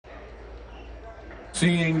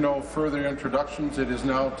Seeing no further introductions, it is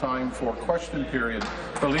now time for question period.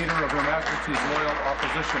 The Leader of Her Majesty's Loyal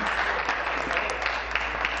Opposition.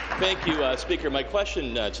 Thank you, Speaker. My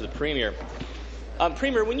question to the Premier.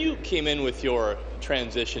 Premier, when you came in with your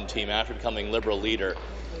transition team after becoming Liberal leader,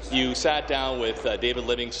 you sat down with David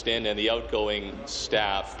Livingston and the outgoing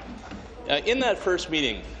staff. In that first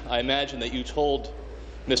meeting, I imagine that you told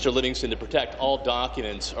Mr. Livingston to protect all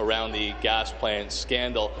documents around the gas plant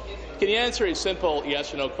scandal. Can you answer a simple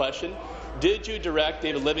yes or no question? Did you direct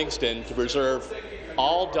David Livingston to preserve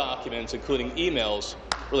all documents, including emails,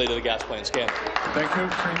 related to the gas plant scandal? Thank you,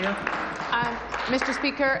 Premier. Mr.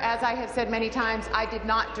 Speaker, as I have said many times, I did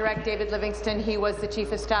not direct David Livingston. He was the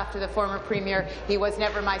Chief of Staff to the former Premier. He was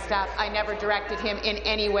never my staff. I never directed him in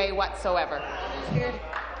any way whatsoever.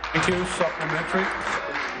 Thank you. Supplementary.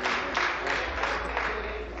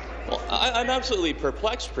 Well, I'm absolutely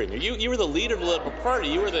perplexed, Premier. You were the leader of the Liberal Party.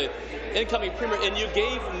 You were the incoming Premier, and you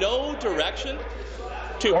gave no direction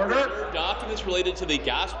to preserve documents related to the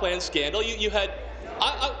gas plant scandal. You had.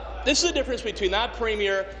 This is the difference between that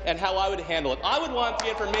Premier and how I would handle it. I would want the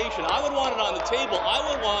information. I would want it on the table. I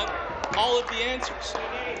would want all of the answers.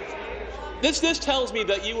 This tells me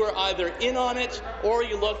that you were either in on it or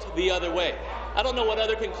you looked the other way. I don't know what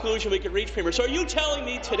other conclusion we could reach, Premier. So are you telling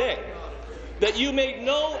me today that you made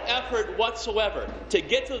no effort whatsoever to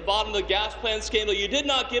get to the bottom of the gas plant scandal? You did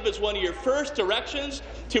not give us one of your first directions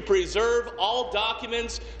to preserve all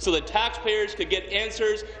documents so that taxpayers could get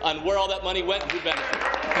answers on where all that money went and who benefited.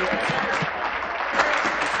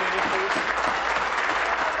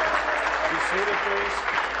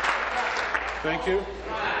 Thank you.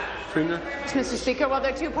 Premier. Mr. Speaker, well,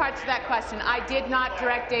 there are two parts to that question. I did not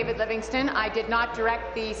direct David Livingston. I did not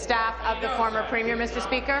direct the staff of the former Premier, Mr.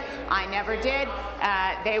 Speaker. I never did.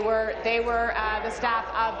 They were the staff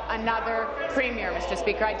of another Premier, Mr.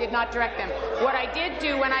 Speaker. I did not direct them. What I did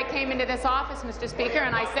do when I came into this office, Mr. Speaker,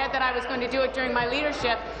 and I said that I was going to do it during my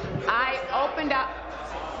leadership, I opened up.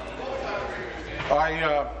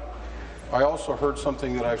 I also heard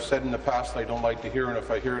something that I've said in the past I don't like to hear, and if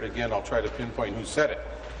I hear it again, I'll try to pinpoint who said it.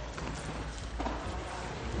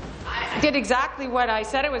 I did exactly what I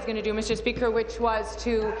said I was going to do, Mr. Speaker, which was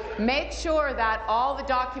to make sure that all the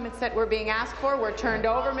documents that were being asked for were turned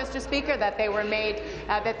over, Mr. Speaker, that they were made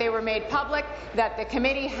public, that the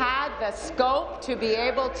committee had the scope to be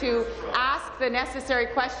able to ask the necessary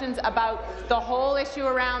questions about the whole issue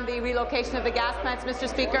around the relocation of the gas plants, Mr.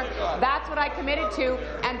 Speaker. That's what I committed to,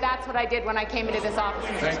 and that's what I did when I came into this office,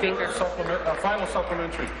 Mr. Speaker. Final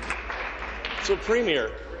supplementary. So,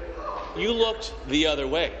 Premier, you looked the other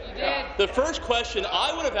way. You did. The first question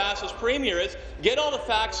I would have asked as Premier is, get all the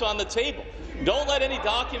facts on the table. Don't let any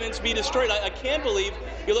documents be destroyed. I can't believe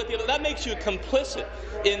you looked the other way. That makes you complicit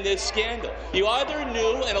in this scandal. You either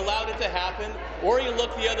knew and allowed it to happen, or you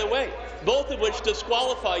looked the other way, both of which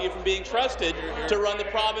disqualify you from being trusted to run the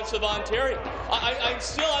province of Ontario. I'm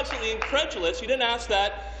still absolutely incredulous. You didn't ask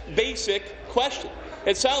that basic question.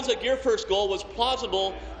 It sounds like your first goal was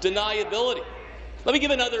plausible deniability. Let me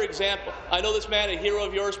give another example. I know this man, a hero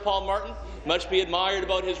of yours, Paul Martin, much be admired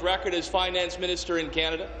about his record as finance minister in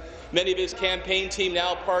Canada. Many of his campaign team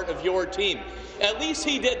now part of your team. At least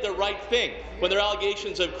he did the right thing when there are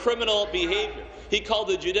allegations of criminal behaviour. He called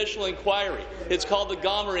the judicial inquiry. It's called the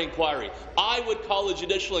Gomer inquiry. I would call a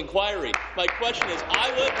judicial inquiry. My question is,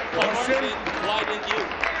 I would, Paul Martin, why didn't you?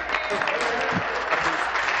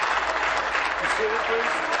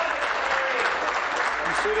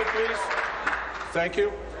 You seated, please. Thank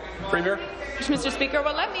you. Premier. Mr. Speaker,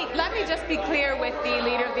 well, let me just be clear with the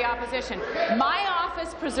Leader of the Opposition. My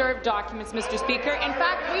office preserved documents, Mr. Speaker. In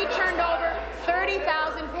fact, we turned over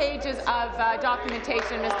 30,000 pages of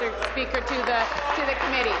documentation, Mr. Speaker, to the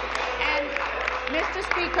committee. And, Mr.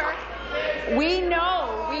 Speaker, we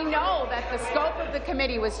know that the scope of the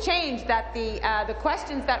committee was changed, that the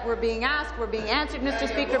questions that were being asked were being answered, Mr.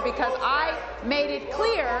 Speaker, because I made it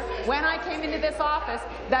clear when I came into this office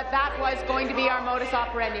that that was going to be our modus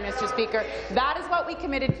operandi, Mr. Speaker. That is what we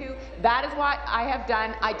committed to. That is what I have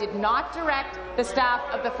done. I did not direct the staff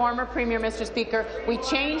of the former Premier, Mr. Speaker. We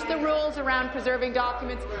changed the rules around preserving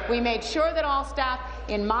documents. We made sure that all staff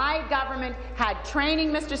in my government had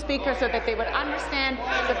training, Mr. Speaker, so that they would understand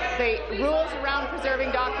the rules around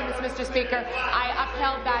preserving documents, Mr. Speaker. I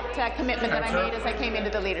upheld that commitment that I made as I came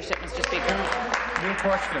into the leadership, Mr. Speaker. New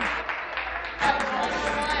question.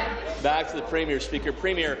 Back to the Premier, Speaker.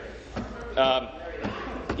 Premier,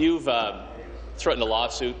 you've threatened a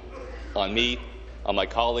lawsuit on me, on my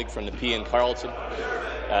colleague from the P in Carleton.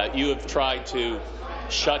 You have tried to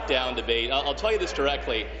shut down debate. I'll tell you this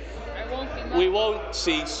directly. We won't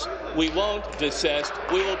cease we won't desist.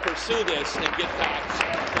 We will pursue this and get facts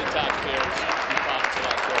to the taxpayers in the province of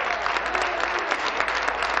Ontario.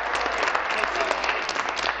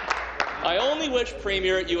 I only wish,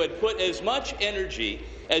 Premier, you had put as much energy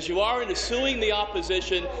as you are into suing the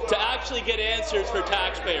opposition to actually get answers for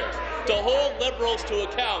taxpayers, to hold Liberals to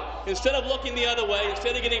account. Instead of looking the other way,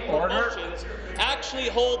 instead of getting promotions, actually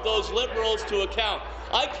hold those Liberals to account.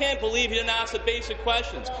 I can't believe you didn't ask the basic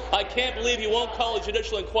questions. I can't believe you won't call a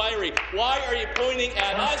judicial inquiry. Why are you pointing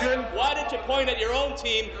at us? Why didn't you point at your own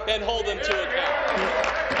team and hold them to account?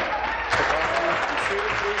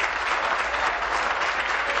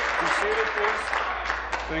 Be seated, please.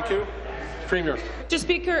 Thank you. Premier. Mr.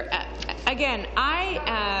 Speaker, again,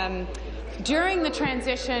 during the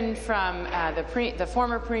transition from the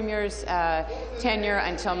former Premier's tenure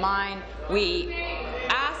until mine,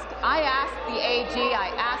 I asked the AG, I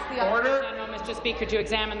asked the Auditor General, Mr. Speaker, to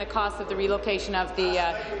examine the cost of the relocation of the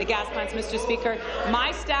gas plants. Mr. Speaker,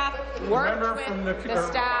 my staff worked with the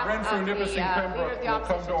staff of the Leader of the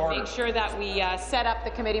Opposition to make sure that we set up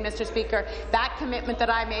the committee, Mr. Speaker. That commitment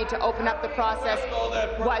that I made to open up the process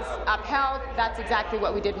was upheld. That's exactly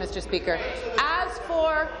what we did, Mr. Speaker. As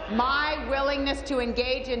for my willingness to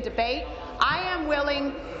engage in debate, I am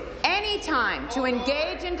willing any time to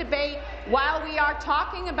engage in debate while we are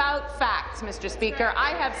talking about facts, Mr. Speaker.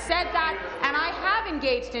 I have said that, and I have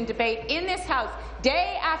engaged in debate in this House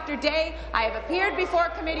day after day. I have appeared before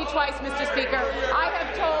committee twice, Mr. Speaker. I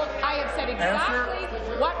have said exactly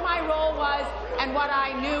what my role was and what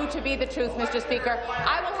I knew to be the truth, Mr. Speaker.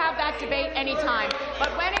 I will have that debate any time.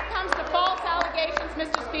 But when it comes to false allegations,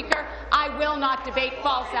 Mr. Speaker, I will not debate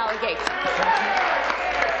false allegations.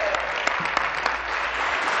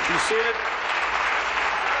 Be seated.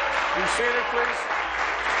 Be seated, please.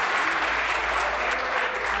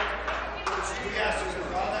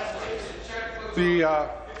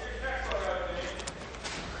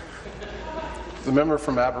 The member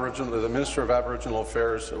from the Minister of Aboriginal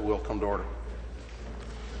Affairs will come to order.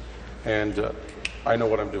 And I know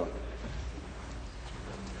what I'm doing.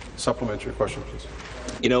 Supplementary question, please.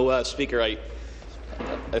 You know, Speaker, I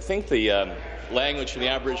think the language from the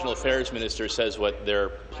Aboriginal Affairs Minister says what their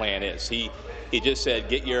plan is. He just said,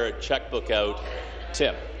 get your checkbook out,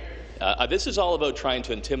 Tim. This is all about trying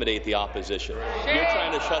to intimidate the opposition. You're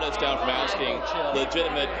trying to shut us down from asking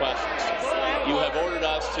legitimate questions. You have ordered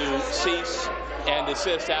us to cease and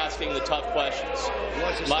desist asking the tough questions.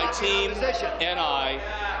 My team and I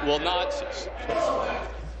will not cease.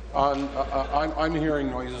 I'm hearing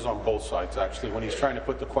noises on both sides, actually, when he's trying to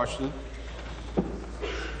put the question.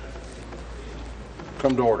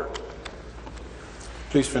 Come to order.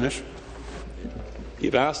 Please finish.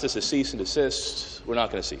 You've asked us to cease and desist. We're not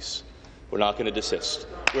going to cease. We're not going to desist.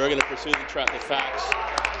 We're going to pursue the facts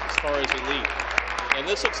as far as they lead. And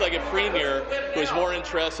this looks like a Premier who is more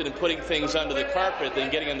interested in putting things under the carpet than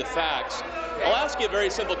getting in the facts. I'll ask you a very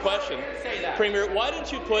simple question. Premier, why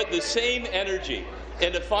didn't you put the same energy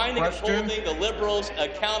into finding and holding the Liberals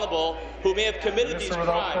accountable who may have committed these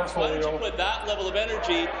crimes? Why don't you put that level of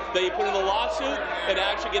energy that you put in the lawsuit and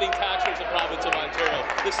actually getting taxpayers in the province of Ontario?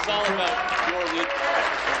 This is all about your leadership.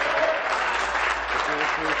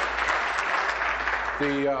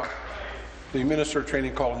 The Minister of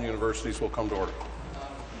Training, College and Universities will come to order.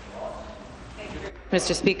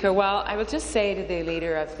 Mr. Speaker, well, I will just say to the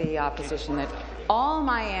Leader of the Opposition that all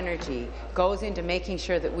my energy goes into making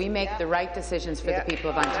sure that we make the right decisions for the people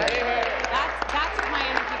of Ontario. That's what my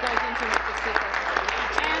energy goes into, Mr. Speaker.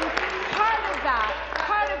 And part of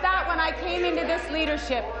that, when I came into this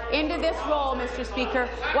leadership, into this role, Mr. Speaker,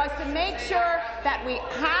 was to make sure that we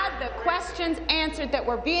had the questions answered that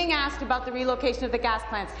were being asked about the relocation of the gas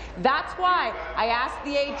plants. That's why I asked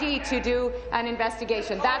the AG to do an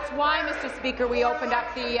investigation. That's why, Mr. Speaker, we opened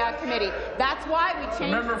up the committee. That's why we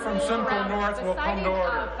changed the rules around the siting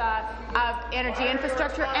of energy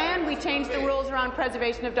infrastructure, and we changed the rules around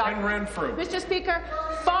preservation of documents. Mr. Speaker,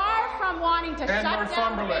 far from wanting to shut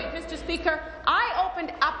down debate, Mr. Speaker, I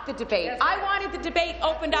opened up the debate. I wanted the debate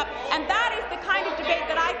opened up, and that is the kind of debate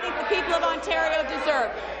that I think the people of Ontario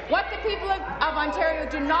deserve. What the people of Ontario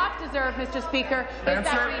do not deserve, Mr. Speaker, is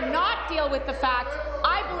that we not deal with the facts.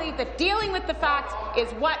 I believe that dealing with the facts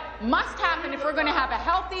is what must happen if we're going to have a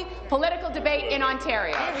healthy political debate in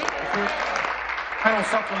Ontario. Final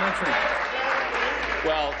supplementary.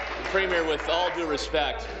 Well, Premier, with all due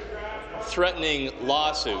respect, threatening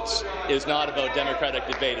lawsuits is not about democratic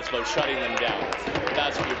debate. It's about shutting them down.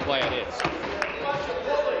 That's what your plan is.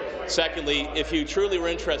 Secondly, if you truly were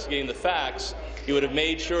interested in getting the facts, you would have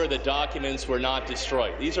made sure that documents were not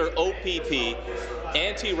destroyed. These are OPP,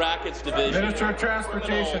 Anti-Rackets Division, Minister of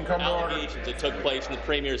Transportation, come to order. allegations that took place in the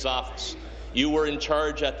Premier's office. You were in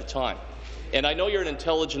charge at the time. And I know you're an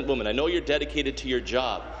intelligent woman. I know you're dedicated to your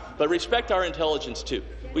job. But respect our intelligence, too.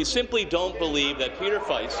 We simply don't believe that Peter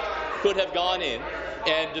Feist could have gone in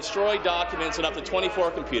and destroyed documents on up to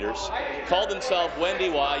 24 computers, called himself Wendy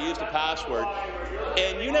Y, used a password,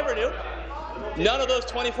 and you never knew. None of those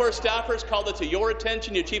 24 staffers called it to your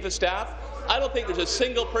attention, your Chief of Staff. I don't think there's a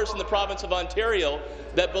single person in the province of Ontario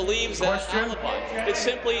that believes that alibi. It's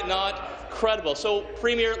simply not credible. So,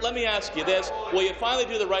 Premier, let me ask you this. Will you finally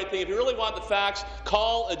do the right thing? If you really want the facts,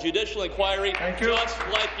 call a judicial inquiry, just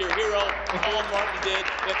like your hero, Paul Martin, did.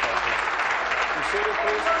 Be seated,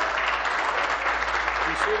 please.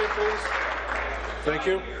 Be seated, please. Thank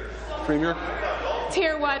you. Premier. Let's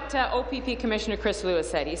hear what OPP Commissioner Chris Lewis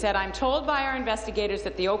said. He said, "I'm told by our investigators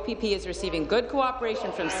that the OPP is receiving good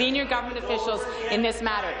cooperation from senior government officials in this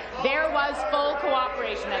matter." There was full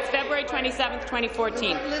cooperation. That's February 27,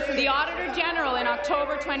 2014. The Auditor General in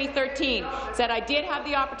October 2013 said, "I did have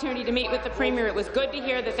the opportunity to meet with the Premier. It was good to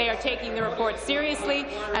hear that they are taking the report seriously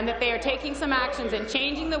and that they are taking some actions and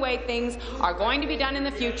changing the way things are going to be done in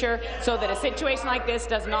the future so that a situation like this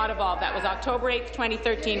does not evolve." That was October 8,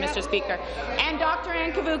 2013, Mr. Speaker. And Dr.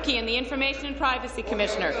 Ann Kavukian, the Information and Privacy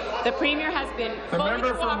Commissioner. The Premier has been fully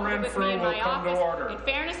cooperative with me in my office. In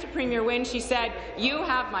fairness to Premier Wynne, she said, "You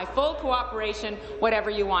have my full cooperation,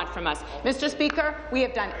 whatever you want from us." Mr. Speaker, we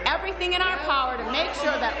have done everything in our power to make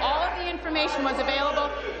sure that all of the information was available.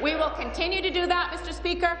 We will continue to do that, Mr.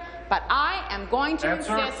 Speaker, but I am going to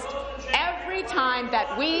insist every time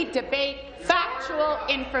that we debate factual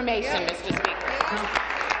information, Mr. Speaker.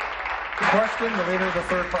 Question, the Leader of the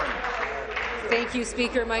Third Party. Thank you,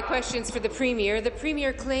 Speaker. My question's for the Premier. The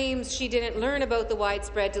Premier claims she didn't learn about the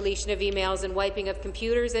widespread deletion of emails and wiping of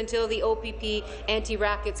computers until the OPP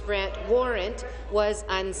anti-rackets grant warrant was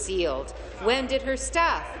unsealed. When did her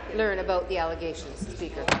staff learn about the allegations,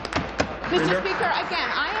 Speaker? Mr. Speaker, again,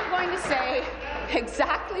 I am going to say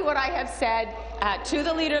exactly what I have said to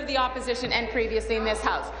the Leader of the Opposition and previously in this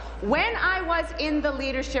House. When I was in the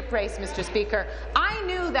leadership race, Mr. Speaker, I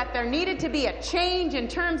knew that there needed to be a change in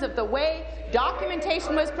terms of the way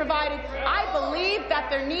documentation was provided. I believed that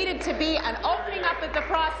there needed to be an opening up of the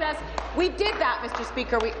process. We did that, Mr.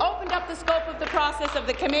 Speaker. We opened up the scope of the process of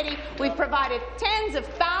the committee. We've provided tens of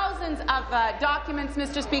thousands of documents,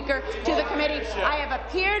 Mr. Speaker, to the committee. I have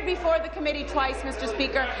appeared before the committee twice, Mr.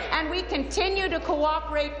 Speaker, and we continue to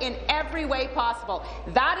cooperate in every way possible.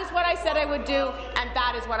 That is what I said I would do, and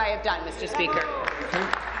that is what I have done, Mr. Speaker.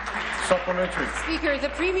 Supplementary. Speaker, the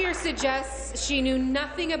Premier suggests she knew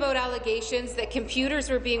nothing about allegations that computers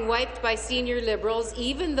were being wiped by senior Liberals,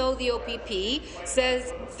 even though the OPP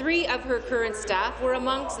says 3 of her current staff were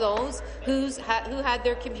amongst those who had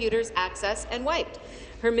their computers accessed and wiped.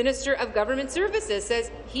 Her Minister of Government Services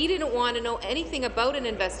says he didn't want to know anything about an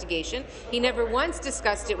investigation. He never once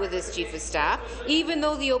discussed it with his Chief of Staff, even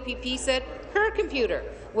though the OPP said her computer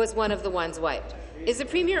was one of the ones wiped. Is the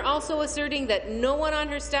Premier also asserting that no one on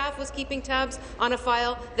her staff was keeping tabs on a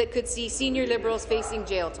file that could see senior Liberals facing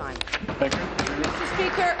jail time? Thank you. Mr.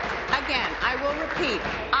 Speaker, again, I will repeat,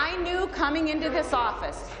 I knew coming into this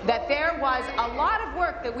office that there was a lot of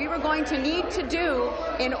work that we were going to need to do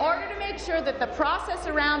in order to make sure that the process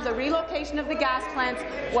around the relocation of the gas plants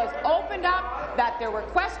was opened up, that there were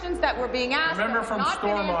questions that were being asked Member that from not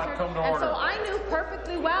been Stormont, answered. come to and order. so I knew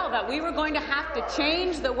perfectly well that we were going to have to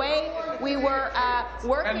change the way we were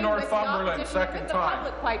working with the opposition and with the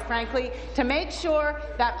public, quite frankly, to make sure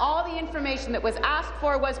that all the information that was asked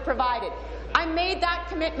for was provided. I made that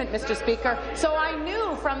commitment, Mr. Speaker, so I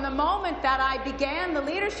knew from the moment that I began the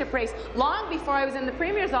leadership race, long before I was in the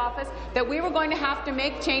Premier's office, that we were going to have to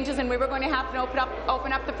make changes and we were going to have to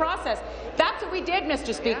open up the process. That's what we did,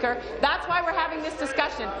 Mr. Speaker. That's why we're having this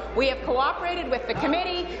discussion. We have cooperated with the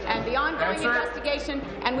committee and the ongoing investigation,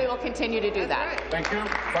 and we will continue to do that. Thank you.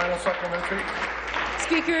 Final supplementary.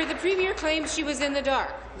 Speaker, the Premier claims she was in the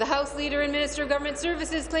dark. The House Leader and Minister of Government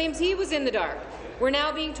Services claims he was in the dark. We're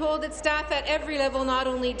now being told that staff at every level not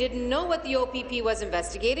only didn't know what the OPP was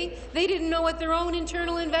investigating, they didn't know what their own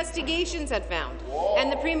internal investigations had found.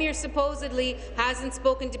 And the Premier supposedly hasn't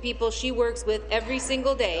spoken to people she works with every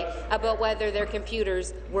single day about whether their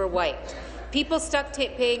computers were wiped. People stuck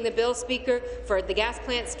paying the bill, Speaker, for the gas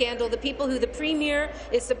plant scandal, the people who the Premier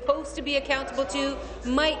is supposed to be accountable to,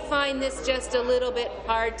 might find this just a little bit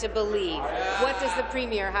hard to believe. What does the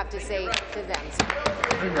Premier have to say to them?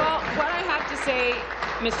 Well, what I have to say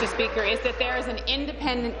Mr. Speaker, is that there is an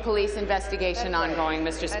independent police investigation ongoing,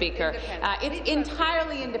 Mr. Speaker. It's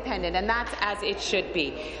entirely independent, and that's as it should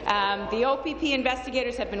be. The OPP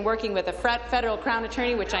investigators have been working with a federal Crown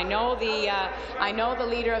Attorney, which I know the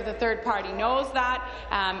leader of the third party knows that,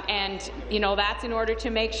 and that's in order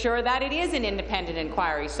to make sure that it is an independent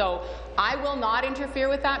inquiry. So I will not interfere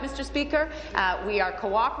with that, Mr. Speaker. We are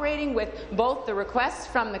cooperating with both the requests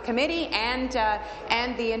from the committee and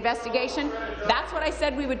the investigation. That's what I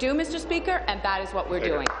said we would do, Mr. Speaker, and that is what we're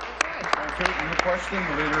doing.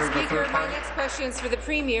 Speaker, my next question is for the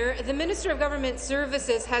Premier. The Minister of Government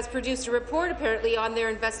Services has produced a report, apparently, on their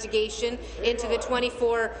investigation into the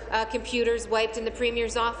 24 computers wiped in the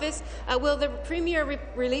Premier's office. Will the Premier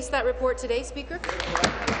release that report today, Speaker?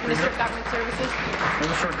 Minister of Government Services.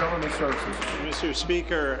 Minister of Government Services. Mr.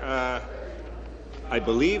 Speaker, I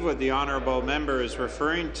believe what the honourable member is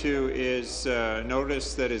referring to is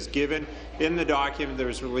notice that is given in the document that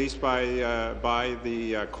was released by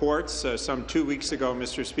the courts some 2 weeks ago,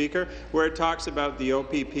 Mr. Speaker, where it talks about the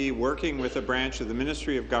OPP working with a branch of the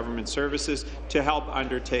Ministry of Government Services to help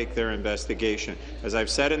undertake their investigation. As I've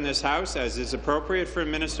said in this House, as is appropriate for a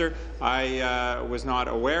minister, I was not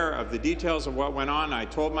aware of the details of what went on. I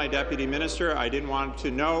told my Deputy Minister I didn't want to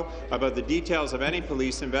know about the details of any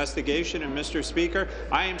police investigation, and Mr. Speaker,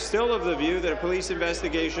 I am still of the view that a police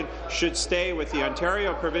investigation should stay with the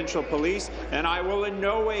Ontario Provincial Police, and I will in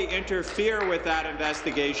no way interfere with that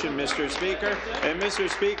investigation, Mr. Speaker. And, Mr.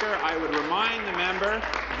 Speaker, I would remind the member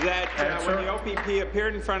that when the OPP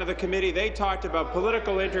appeared in front of the committee, they talked about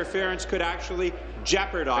political interference could actually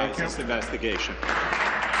jeopardize this investigation.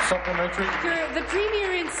 Supplementary. The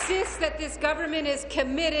Premier insists that this government is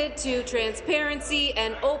committed to transparency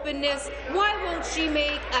and openness. Why won't she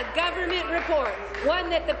make a government report, one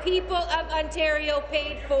that the people of Ontario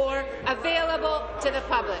paid for, available to the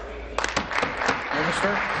public?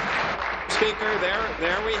 Minister. Speaker,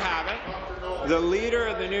 there we have it. The leader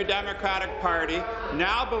of the New Democratic Party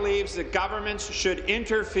now believes that governments should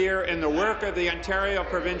interfere in the work of the Ontario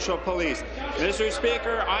Provincial Police. Mr.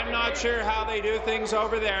 Speaker, I'm not sure how they do things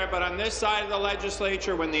over there, but on this side of the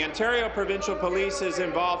legislature, when the Ontario Provincial Police is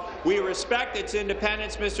involved, we respect its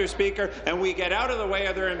independence, Mr. Speaker, and we get out of the way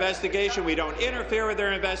of their investigation. We don't interfere with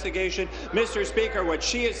their investigation. Mr. Speaker, what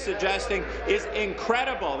she is suggesting is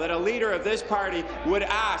incredible, that a leader of this party would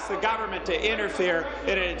ask the government to interfere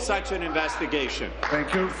in such an investigation.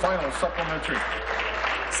 Thank you. Final supplementary.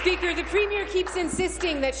 Speaker, the Premier keeps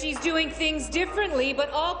insisting that she's doing things differently, but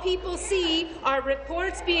all people see are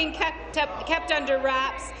reports being kept under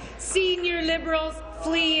wraps, senior Liberals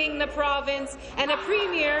fleeing the province, and a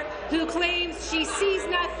Premier who claims she sees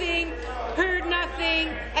nothing, heard nothing,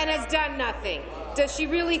 and has done nothing. Does she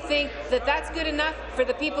really think that that's good enough for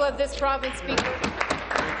the people of this province, Speaker?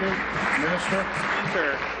 Thank you. Minister.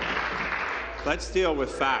 Speaker, let's deal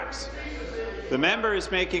with facts. The member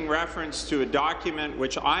is making reference to a document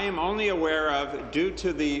which I am only aware of due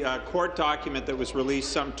to the court document that was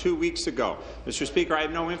released some 2 weeks ago. Mr. Speaker, I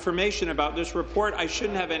have no information about this report. I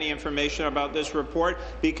shouldn't have any information about this report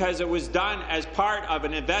because it was done as part of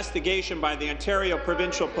an investigation by the Ontario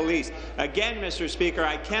Provincial Police. Again, Mr. Speaker,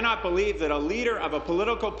 I cannot believe that a leader of a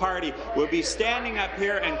political party would be standing up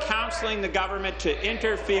here and counselling the government to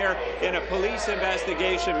interfere in a police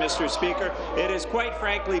investigation, Mr. Speaker. It is quite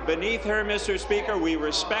frankly beneath her, Mr. Speaker. We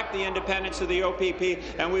respect the independence of the OPP,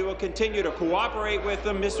 and we will continue to cooperate with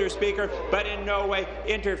them, Mr. Speaker, but in no way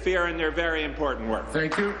interfere in their very important work.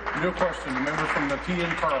 Thank you. New question. The member from the P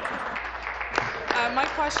and Carleton. My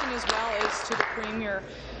question as well is to the Premier.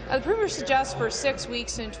 The Premier suggests for 6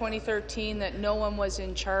 weeks in 2013 that no one was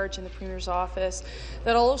in charge in the Premier's office,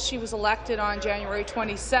 that although she was elected on January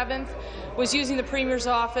 27th, was using the Premier's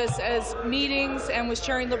office as meetings and was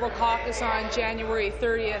chairing Liberal caucus on January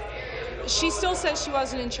 30th. She still says she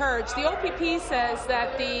wasn't in charge. The OPP says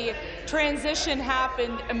that the transition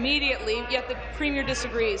happened immediately, yet the Premier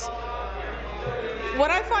disagrees. What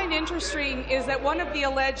I find interesting is that one of the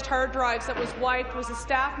alleged hard drives that was wiped was a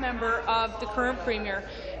staff member of the current Premier,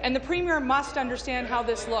 and the Premier must understand how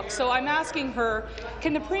this looks. So I'm asking her,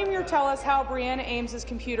 can the Premier tell us how Brianna Ames's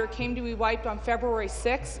computer came to be wiped on February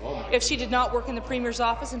 6th if she did not work in the Premier's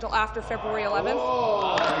office until after February 11th?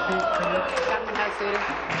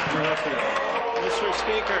 Mr.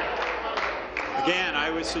 Speaker, again, I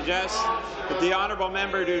would suggest that the honourable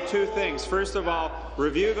member do two things. First of all,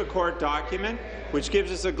 review the court document, which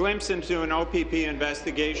gives us a glimpse into an OPP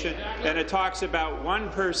investigation, and it talks about one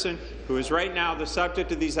person who is right now the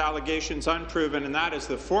subject of these allegations unproven, and that is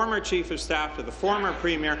the former Chief of Staff to the former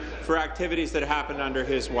Premier for activities that happened under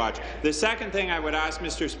his watch. The second thing I would ask,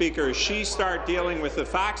 Mr. Speaker, is she start dealing with the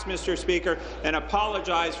facts, Mr. Speaker, and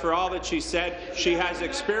apologize for all that she said. She has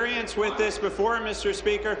experience with this before, Mr.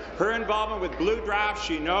 Speaker. Her involvement with Blue Draft,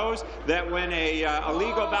 she knows that when a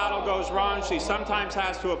legal battle goes wrong, she sometimes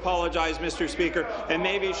has to apologize, Mr. Speaker, and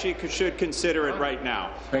maybe she should consider it right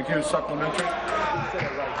now. Thank you. Supplementary.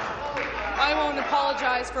 I won't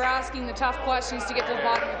apologize for asking the tough questions to get to the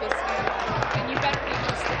bottom of this, and you better be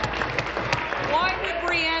listening. Why would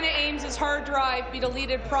Brianna Ames's hard drive be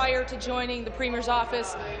deleted prior to joining the Premier's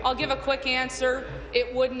office? I'll give a quick answer.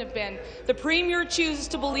 It wouldn't have been. The Premier chooses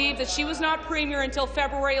to believe that she was not Premier until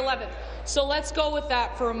February 11th. So let's go with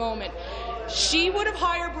that for a moment. She would have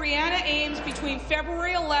hired Brianna Ames between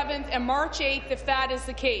February 11th and March 8th if that is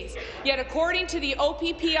the case. Yet, according to the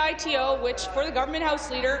OPPITO, which for the government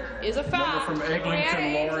House Leader is a fact, Member from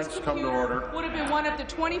Eglinton Lawrence, come to order. Would have been one of the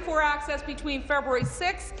 24 access between February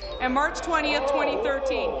 6th and March 20th,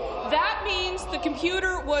 2013. That means the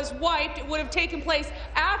computer was wiped. It would have taken place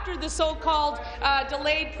after the so-called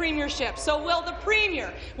delayed premiership. So will the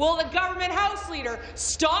Premier, will the government House Leader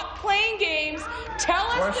stop playing games, tell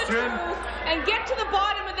us the truth, and get to the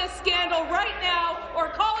bottom of this scandal right now, or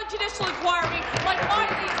call a judicial inquiry like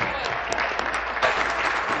Motley's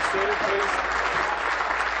would?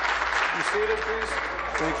 You seated, please.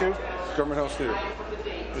 Thank you. Government House Leader.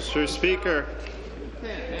 Mr. Speaker,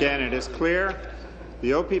 again, it is clear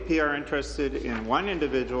the OPP are interested in one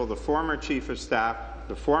individual, the former Chief of Staff,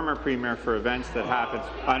 the former Premier, for events that happened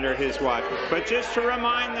under his watch. But just to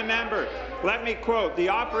remind the member, let me quote the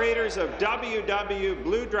operators of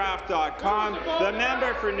www.bluedraft.com. The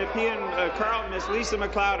member for Nepean Carleton, Ms. Lisa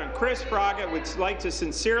MacLeod, and Chris Froggatt would like to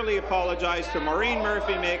sincerely apologize to Maureen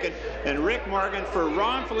Murphy-Macon and Rick Morgan for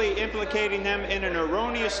wrongfully implicating them in an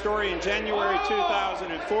erroneous story in January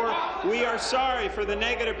 2004. We are sorry for the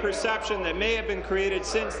negative perception that may have been created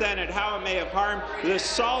since then and how it may have harmed the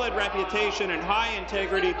solid reputation and high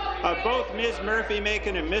integrity of both Ms.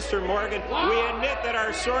 Murphy-Macon and Mr. Morgan. We admit that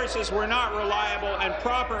our sources were not reliable and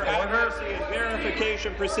proper accuracy and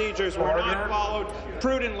verification procedures were not followed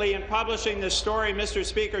prudently in publishing this story. Mr.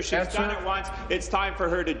 Speaker, she's done it once. It's time for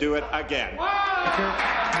her to do it again. Thank you.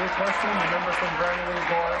 New question, the member from Granville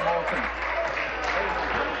Gore Malton.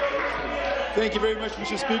 Thank you very much,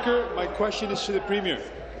 Mr. Speaker. My question is to the Premier.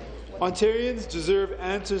 Ontarians deserve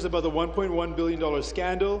answers about the $1.1 billion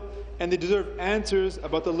scandal, and they deserve answers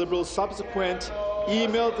about the Liberals' subsequent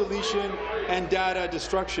email deletion and data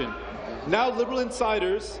destruction. Now, Liberal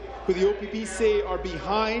insiders, who the OPP say are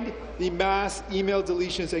behind the mass email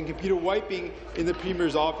deletions and computer wiping in the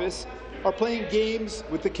Premier's office, are playing games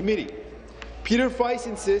with the committee. Peter Feiss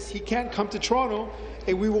insists he can't come to Toronto,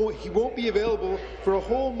 and he won't be available for a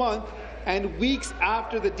whole month and weeks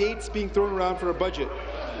after the dates being thrown around for a budget.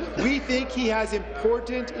 We think he has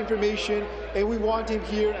important information, and we want him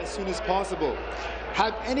here as soon as possible.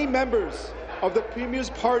 Have any members of the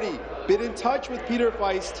Premier's party been in touch with Peter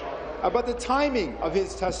Feiss about the timing of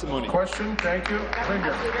his testimony? Question. Thank you.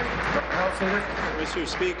 Premier. House Leader. Mr.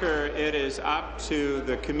 Speaker, it is up to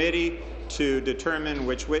the committee to determine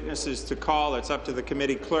which witnesses to call. It's up to the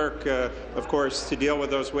committee clerk, of course, to deal with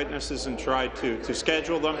those witnesses and try to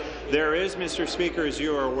schedule them. There is, Mr. Speaker, as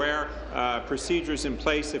you are aware, procedures in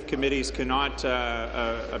place if committees cannot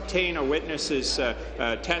obtain a witness's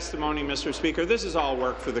testimony, Mr. Speaker. This is all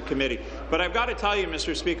work for the committee. But I've got to tell you,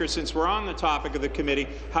 Mr. Speaker, since we're on the topic of the committee,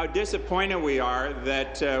 how disappointed we are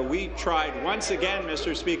that we tried once again,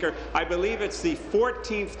 Mr. Speaker, I believe it's the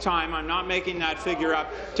 14th time, I'm not making that figure up,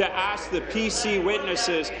 to ask the PC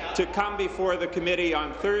witnesses to come before the committee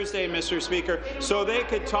on Thursday, Mr. Speaker, so they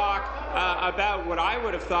could talk about what I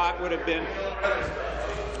would have thought would have been.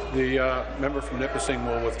 The member from Nipissing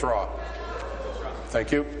will withdraw.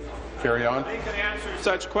 Thank you. Carry on. They can answer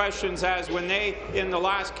such questions as when they, in the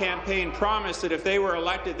last campaign, promised that if they were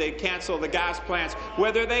elected, they'd cancel the gas plants,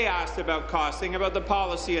 whether they asked about costing, about the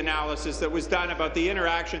policy analysis that was done, about the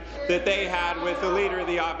interaction that they had with the Leader of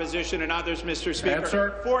the Opposition and others, Mr. Speaker.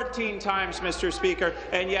 Answer. 14 times, Mr. Speaker,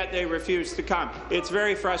 and yet they refused to come. It's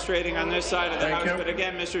very frustrating on this side of the House, but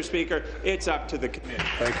again, Mr. Speaker, it's up to the committee.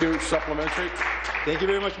 Thank you. Supplementary. Thank you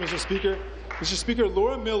very much, Mr. Speaker. Mr. Speaker,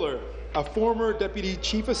 Laura Miller, a former Deputy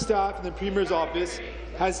Chief of Staff in the Premier's office,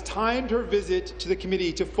 has timed her visit to the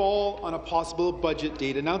committee to fall on a possible budget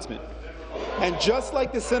date announcement. And just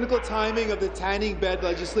like the cynical timing of the tanning bed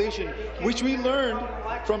legislation, which we learned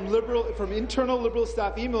from internal Liberal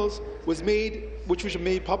staff emails, which was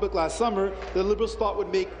made public last summer, the Liberals thought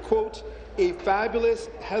would make, quote, a fabulous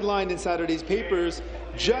headline in Saturday's papers,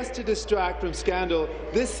 just to distract from scandal,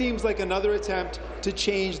 this seems like another attempt to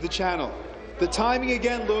change the channel. The timing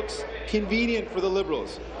again looks convenient for the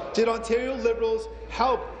Liberals. Did Ontario Liberals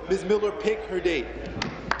help Ms. Miller pick her date?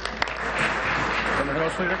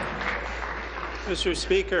 House Leader. Mr.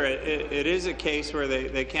 Speaker, it is a case where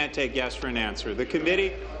they can't take yes for an answer. The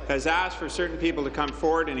committee has asked for certain people to come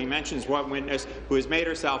forward, and he mentions one witness who has made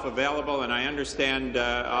herself available, and I understand,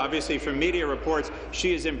 obviously from media reports,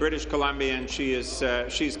 she is in British Columbia, and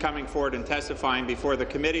she's coming forward and testifying before the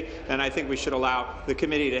committee, and I think we should allow the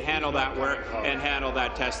committee to handle that work and handle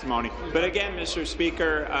that testimony. But again, Mr.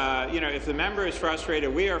 Speaker, if the member is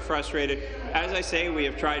frustrated, we are frustrated. As I say, we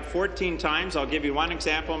have tried 14 times. I'll give you one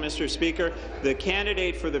example, Mr. Speaker. The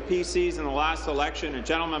candidate for the PCs in the last election, a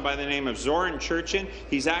gentleman by the name of Zoran Churchin,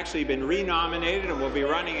 he's actually been renominated and will be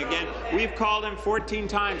running again. We've called him 14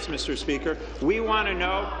 times, Mr. Speaker. We want to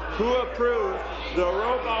know who approved the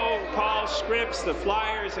robocall scripts, the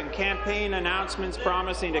flyers and campaign announcements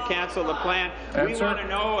promising to cancel the plan. We want to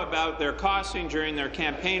know about their costing during their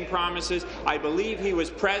campaign promises. I believe he was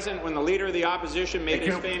present when the Leader of the Opposition made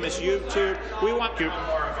his famous YouTube. We want to know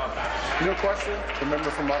more about that. New question, the member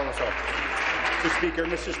from Ottawa South.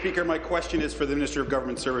 Mr. Speaker, my question is for the Minister of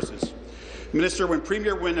Government Services. Minister, when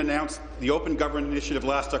Premier Wynne announced the Open Government Initiative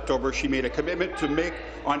last October, she made a commitment to make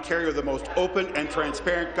Ontario the most open and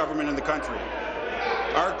transparent government in the country.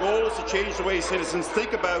 Our goal is to change the way citizens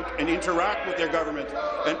think about and interact with their government,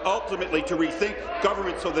 and ultimately to rethink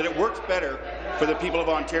government so that it works better for the people of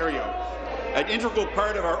Ontario. An integral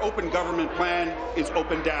part of our open government plan is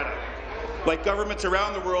open data. Like governments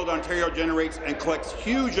around the world, Ontario generates and collects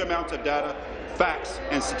huge amounts of data, facts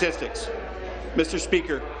and statistics. Mr.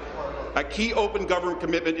 Speaker, a key open government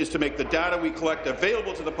commitment is to make the data we collect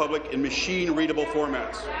available to the public in machine-readable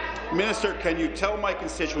formats. Minister, can you tell my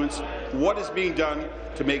constituents what is being done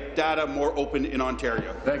to make data more open in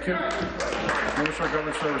Ontario? Thank you. Minister of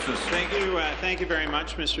Government Services. Thank you very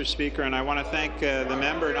much, Mr. Speaker, and I want to thank the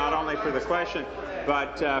member not only for the question,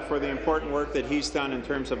 but for the important work that he's done in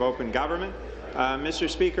terms of open government. Mr.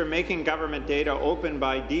 Speaker, making government data open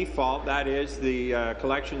by default, that is, the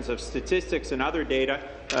collections of statistics and other data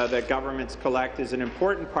that governments collect, is an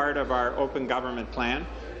important part of our open government plan.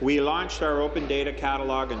 We launched our open data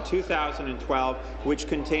catalog in 2012, which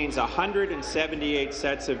contains 178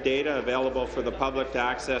 sets of data available for the public to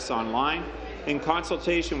access online. In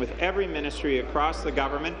consultation with every ministry across the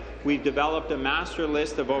government, we've developed a master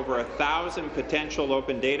list of over 1,000 potential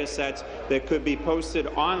open data sets that could be posted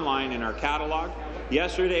online in our catalog.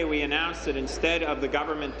 Yesterday, we announced that instead of the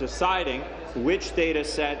government deciding which data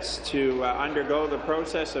sets to undergo the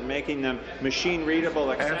process of making them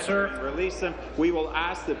machine-readable, etc., and release them, we will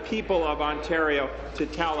ask the people of Ontario to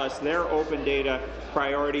tell us their open data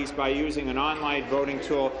priorities by using an online voting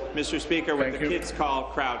tool, Mr. Speaker, what the kids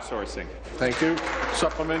call crowdsourcing. Thank you.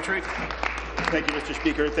 Supplementary. Thank you, Mr.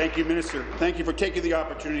 Speaker. Thank you, Minister. Thank you for taking the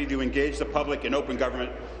opportunity to engage the public in open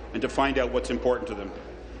government and to find out what's important to them.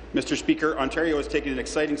 Mr. Speaker, Ontario has taken an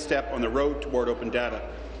exciting step on the road toward open data.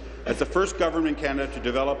 As the first government in Canada to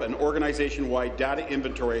develop an organization-wide data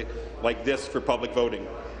inventory like this for public voting.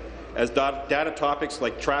 As data topics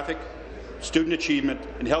like traffic, student achievement,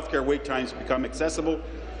 and healthcare wait times become accessible,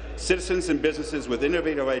 citizens and businesses with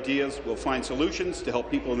innovative ideas will find solutions to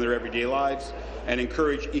help people in their everyday lives and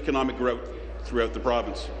encourage economic growth throughout the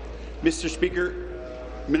province. Mr. Speaker,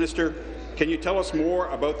 Minister, can you tell us more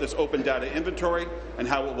about this open data inventory and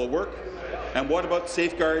how it will work? And what about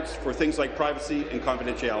safeguards for things like privacy and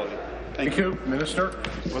confidentiality? Thank you. Minister.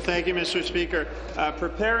 Well, thank you, Mr. Speaker.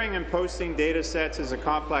 Preparing and posting data sets is a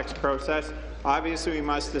complex process. Obviously, we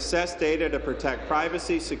must assess data to protect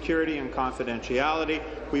privacy, security, and confidentiality.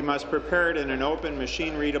 We must prepare it in an open,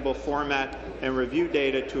 machine-readable format and review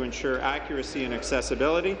data to ensure accuracy and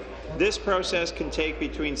accessibility. This process can take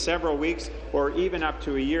between several weeks or even up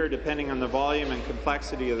to a year, depending on the volume and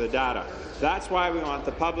complexity of the data. That's why we want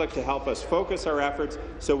the public to help us focus our efforts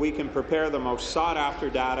so we can prepare the most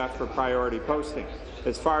sought-after data for priority posting.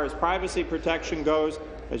 As far as privacy protection goes,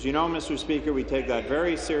 as you know, Mr. Speaker, we take that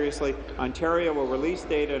very seriously. Ontario will release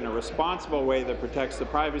data in a responsible way that protects the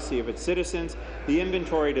privacy of its citizens. The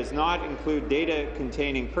inventory does not include data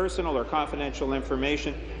containing personal or confidential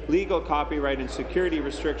information. Legal, copyright, and security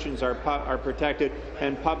restrictions are protected,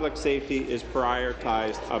 and public safety is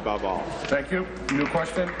prioritized above all. Thank you. New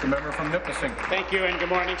question, the member from Nipissing. Thank you, and good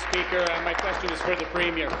morning, Speaker. My question is for the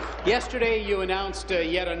Premier. Yesterday, you announced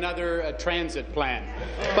yet another transit plan,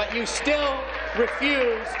 but you still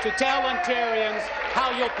refuse to tell Ontarians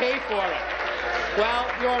how you'll pay for it. Well,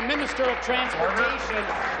 your Minister of Transportation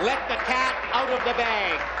let the cat out of the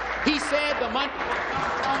bag. He said the money will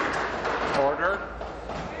come from... Order.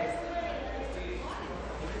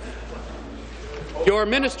 Your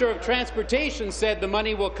Minister of Transportation said the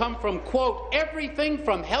money will come from, quote, everything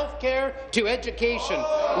from health care to education.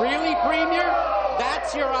 Really, Premier?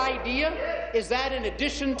 That's your idea? Is that in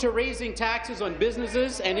addition to raising taxes on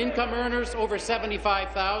businesses and income earners over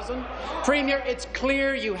 $75,000? Premier, it's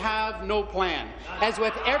clear you have no plan. As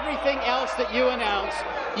with everything else that you announce,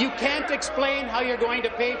 you can't explain how you're going to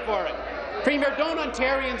pay for it. Premier, don't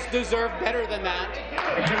Ontarians deserve better than that?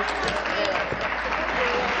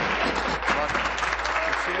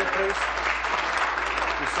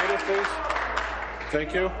 Be seated, please.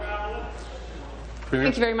 Thank you.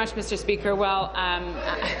 Thank you very much, Mr. Speaker. Well,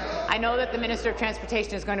 I know that the Minister of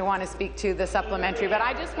Transportation is going to want to speak to the supplementary, but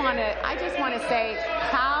I just want to say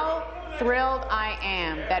how thrilled I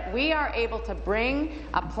am that we are able to bring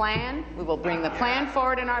a plan. We will bring the plan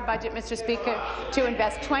forward in our budget, Mr. Speaker, to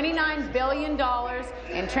invest $29 billion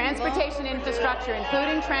in transportation infrastructure,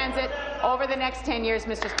 including transit, over the next 10 years,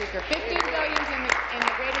 Mr. Speaker. $15 billion in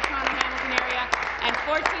the Greater Toronto-Hamilton area and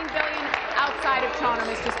 $14 billion outside of Toronto,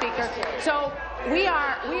 Mr. Speaker. So we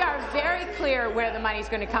are very clear where the money is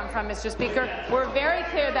going to come from, Mr. Speaker. We're very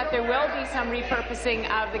clear that there will be some repurposing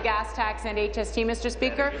of the gas tax and HST, Mr.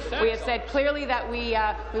 Speaker. We have said clearly that we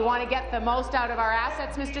want to get the most out of our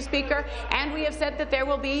assets, Mr. Speaker, and we have said that there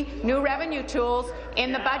will be new revenue tools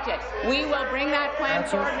in the budget. We will bring that plan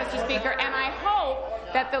forward, Mr. Speaker, and I hope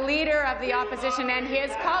that the Leader of the Opposition and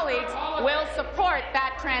his colleagues will support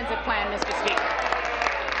that transit plan, Mr. Speaker.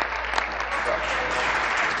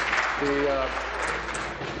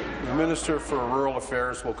 The Minister for Rural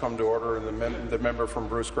Affairs will come to order, and the member from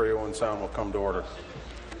Bruce Grey Owen Sound will come to order.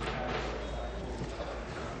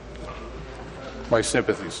 My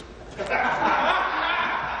sympathies.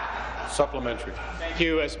 Supplementary. Thank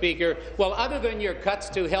you, Speaker. Well, other than your cuts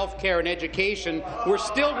to health care and education, we're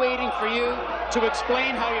still waiting for you to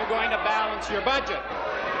explain how you're going to balance your budget.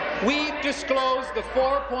 We've disclosed the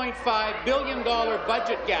 $4.5 billion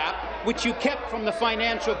budget gap, which you kept from the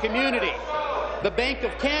financial community. The Bank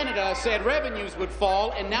of Canada said revenues would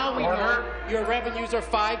fall, and now we know your revenues are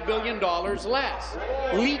 $5 billion less.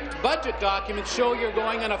 Leaked budget documents show you're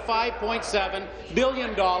going on a $5.7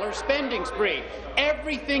 billion spending spree.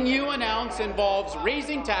 Everything you announce involves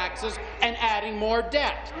raising taxes and adding more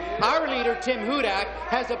debt. Our leader, Tim Hudak,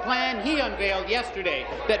 has a plan he unveiled yesterday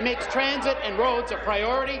that makes transit and roads a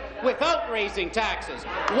priority without raising taxes.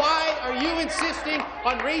 Why are you insisting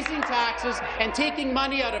on raising taxes and taking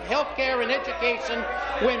money out of health care and education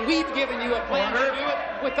when we've given you a plan to do it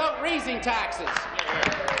without raising taxes?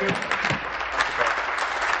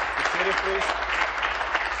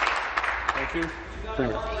 Thank you.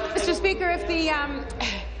 Mr. Speaker,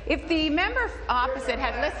 if the member opposite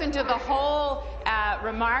had listened to the whole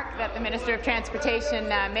remark that the Minister of Transportation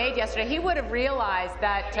made yesterday, he would have realized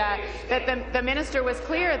that the minister was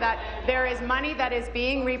clear that there is money that is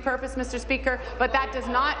being repurposed, Mr. Speaker, but that does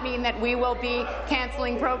not mean that we will be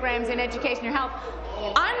cancelling programs in education or health.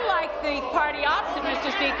 Unlike the party opposite,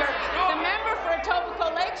 Mr. Speaker, the member for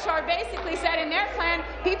Etobicoke Lakeshore basically said in their plan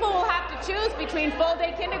people will have to choose between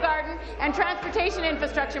full-day kindergarten and transportation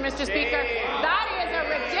infrastructure, Mr. Speaker. That is a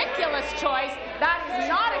ridiculous choice. That is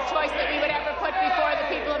not a choice that we would ever put before the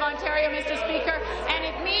people of Ontario, Mr. Speaker, and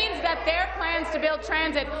it means that their plans to build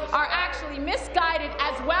transit are actually misguided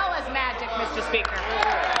as well as magic, Mr. Speaker.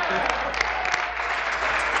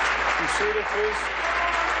 Be seated, please.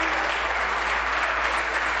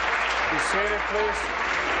 Be seated, please.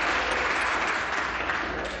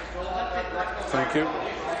 Thank you.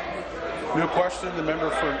 New question, the member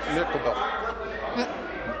for Nickel Belt.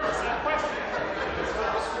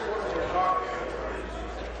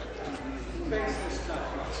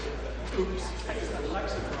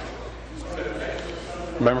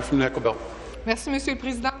 Member from Nickel Belt.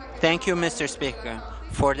 Thank you, Mr. Speaker.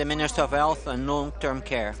 For the Minister of Health and Long-Term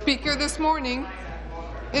Care. Speaker, this morning,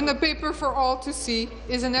 in the paper for all to see,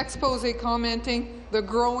 is an expose commenting the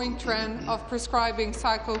growing trend of prescribing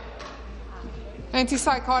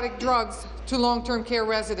antipsychotic drugs to long-term care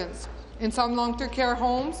residents. In some long-term care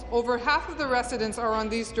homes, over half of the residents are on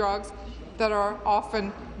these drugs that are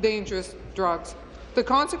often dangerous drugs. The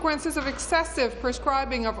consequences of excessive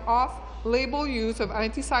prescribing of off-label use of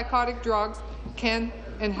antipsychotic drugs can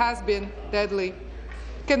and has been deadly.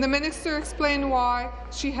 Can the minister explain why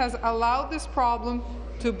she has allowed this problem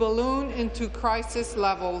to balloon into crisis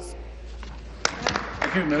levels?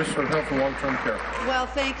 Thank you, Minister of Health and Long-Term Care. Well,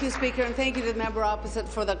 thank you, Speaker, and thank you to the member opposite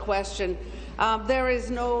for the question. There is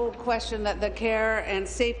no question that the care and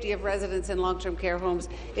safety of residents in long-term care homes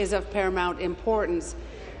is of paramount importance.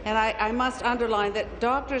 And I must underline that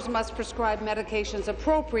doctors must prescribe medications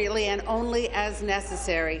appropriately and only as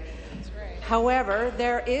necessary. However,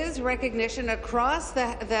 there is recognition across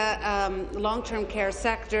the long-term care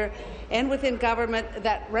sector and within government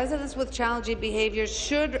that residents with challenging behaviours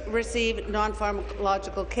should receive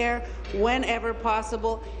non-pharmacological care whenever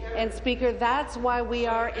possible. And, Speaker, that's why we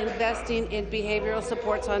are investing in Behavioural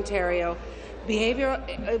Supports Ontario.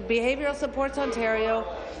 Behavioural Supports Ontario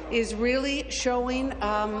is really showing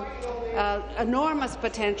enormous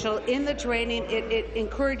potential in the training. It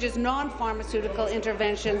encourages non-pharmaceutical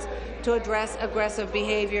interventions to address aggressive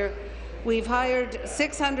behaviour. We've hired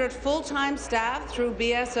 600 full-time staff through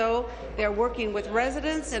BSO. They're working with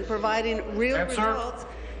residents and providing real results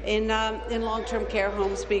in long-term care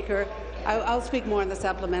homes, Speaker. I'll speak more in the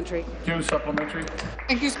supplementary. Supplementary.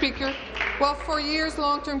 Thank you, Speaker. Well, for years,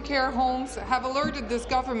 long-term care homes have alerted this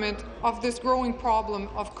government of this growing problem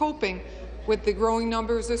of coping with the growing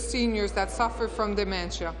numbers of seniors that suffer from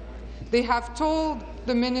dementia. They have told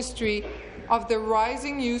the ministry of the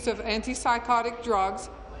rising use of antipsychotic drugs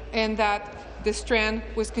and that this trend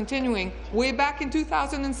was continuing. Way back in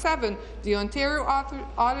 2007, the Ontario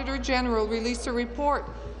Auditor General released a report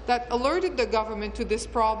that alerted the government to this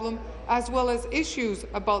problem, as well as issues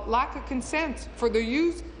about lack of consent for the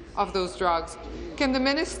use of those drugs. Can the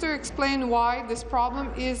minister explain why this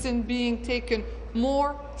problem isn't being taken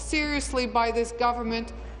more seriously by this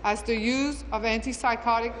government as the use of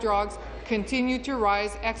antipsychotic drugs continue to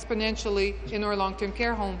rise exponentially in our long-term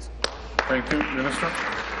care homes? Thank you, Minister.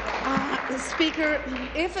 Speaker,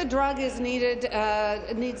 if a drug is needed,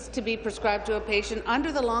 needs to be prescribed to a patient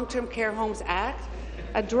under the Long-Term Care Homes Act,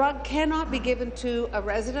 a drug cannot be given to a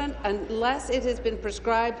resident unless it has been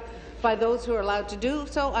prescribed by those who are allowed to do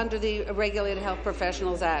so under the Regulated Health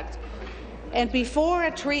Professionals Act. And before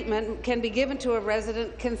a treatment can be given to a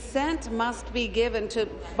resident, consent must be given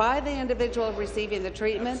by the individual receiving the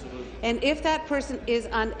treatment. And if that person is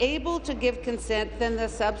unable to give consent, then the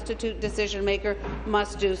substitute decision-maker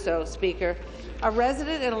must do so, Speaker. A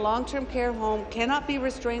resident in a long-term care home cannot be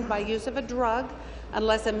restrained by use of a drug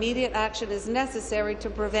unless immediate action is necessary to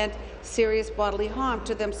prevent serious bodily harm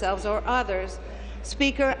to themselves or others.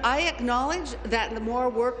 Speaker, I acknowledge that more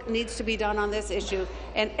work needs to be done on this issue,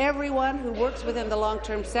 and everyone who works within the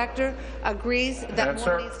long-term sector agrees that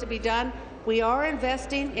more needs to be done. We are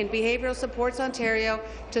investing in Behavioural Supports Ontario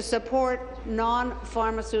to support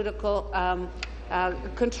non-pharmaceutical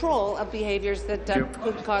control of behaviours that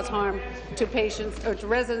could cause harm to patients or to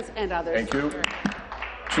residents and others. Thank you.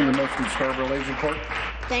 The motion, Scarborough Agincourt.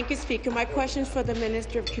 Thank you, Speaker. My question is for the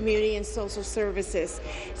Minister of Community and Social Services.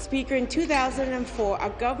 Speaker, in 2004, our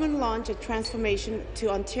government launched a transformation to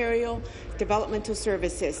Ontario Developmental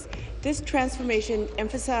Services. This transformation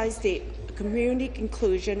emphasized the community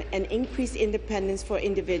inclusion and increased independence for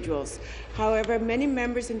individuals. However, many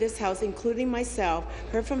members in this House, including myself,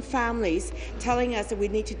 heard from families telling us that we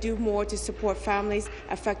need to do more to support families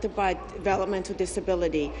affected by developmental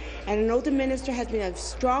disability. And I know the Minister has been a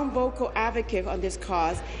strong vocal advocate on this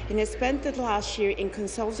cause and has spent the last year in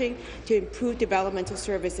consulting to improve developmental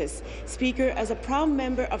services. Speaker, as a proud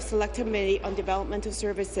member of Select Committee on Developmental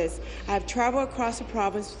Services, I have traveled across the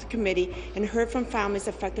province with the committee and heard from families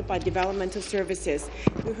affected by developmental services.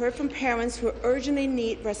 We heard from parents who urgently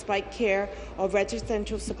need respite care or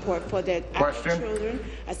residential support for their adult children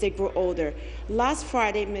as they grow older. Last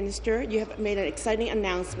Friday, Minister, you have made an exciting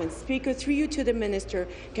announcement. Speaker, through you to the Minister,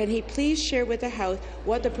 can he please share with the House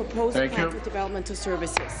what the proposed plan for developmental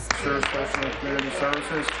services? Sure, Social and Community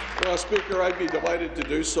Services. Well, Speaker, I'd be delighted to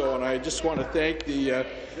do so, and I just want to thank the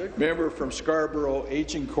member from Scarborough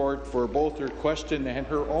Agincourt for both her question and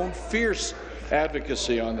her own fierce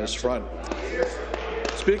advocacy on this front.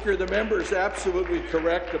 Speaker, the member is absolutely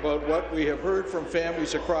correct about what we have heard from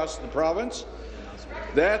families across the province.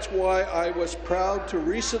 That's why I was proud to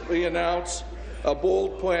recently announce a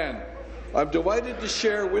bold plan. I'm delighted to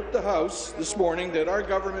share with the House this morning that our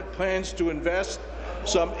government plans to invest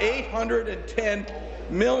some $810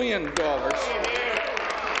 million over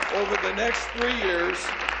the next 3 years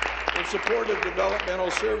in support of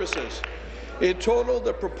developmental services. In total,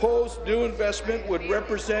 the proposed new investment would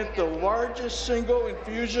represent the largest single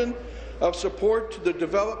infusion of support to the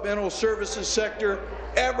developmental services sector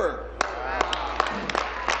ever.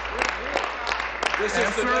 This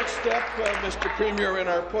is the next step, Mr. Premier, in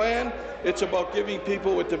our plan. It's about giving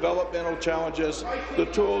people with developmental challenges the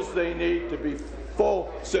tools they need to be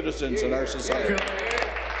full citizens in our society.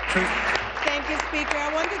 Thank you, Speaker.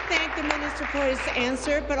 I want to thank thank the minister for his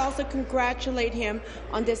answer, but also congratulate him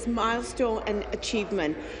on this milestone and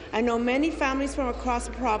achievement. I know many families from across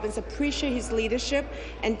the province appreciate his leadership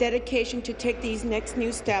and dedication to take these next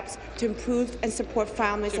new steps to improve and support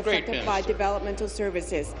families affected by developmental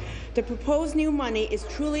services. The proposed new money is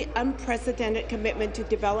truly unprecedented commitment to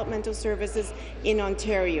developmental services in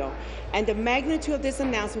Ontario, and the magnitude of this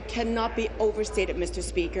announcement cannot be overstated, Mr.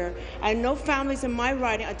 Speaker. I know families in my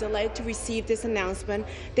riding are delighted to receive this announcement.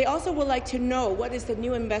 They also would like to know what is the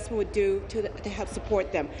new investment would do to help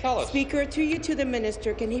support them. Speaker, to you, to the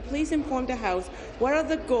minister, can he please inform the House what are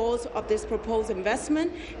the goals of this proposed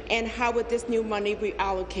investment and how would this new money be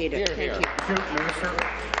allocated? Thank you.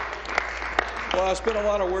 Well, it's been a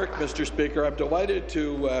lot of work, Mr. Speaker. I'm delighted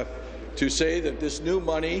to say that this new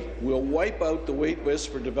money will wipe out the wait list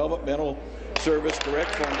for developmental service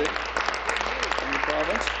direct funding in the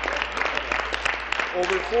province.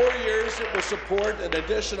 Over 4 years, it will support an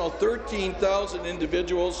additional 13,000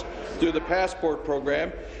 individuals through the Passport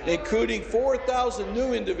program, including 4,000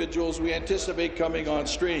 new individuals we anticipate coming on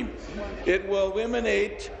stream. It will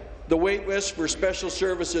eliminate the wait list for special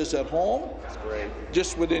services at home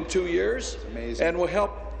just within 2 years, and will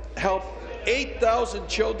help 8,000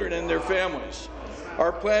 children and their families.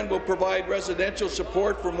 Our plan will provide residential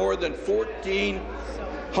support for more than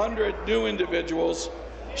 1,400 new individuals,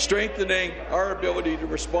 strengthening our ability to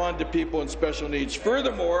respond to people in special needs.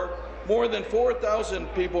 Furthermore, more than 4,000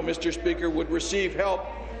 people, Mr. Speaker, would receive help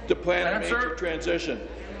to plan a major transition.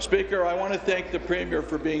 Speaker, I want to thank the Premier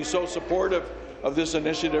for being so supportive of this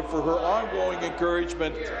initiative, for her ongoing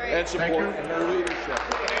encouragement and support and her leadership.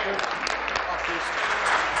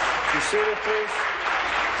 Be seated, please.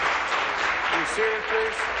 Be seated,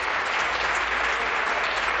 please.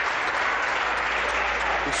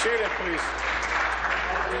 Be seated, please.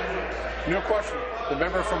 New question. The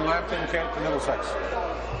member from Lambton, Kent, to Middlesex.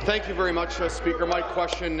 Thank you very much, Speaker. My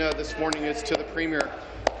question this morning is to the Premier.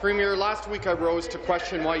 Premier, last week I rose to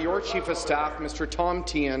question why your Chief of Staff, Mr. Tom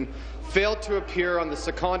Teahan, failed to appear on the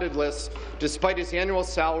seconded list despite his annual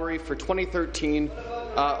salary for 2013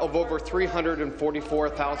 of over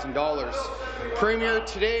 $344,000. Premier,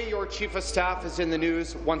 today your Chief of Staff is in the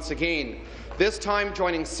news once again, this time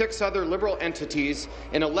joining 6 other Liberal entities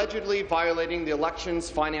in allegedly violating the Elections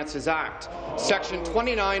Finances Act, Section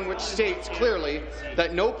 29, which states clearly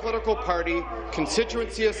that no political party,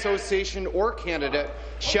 constituency association or candidate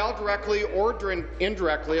shall directly or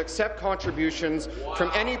indirectly accept contributions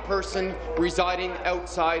from any person residing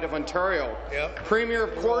outside of Ontario. Premier,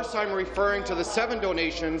 of course, I'm referring to the 7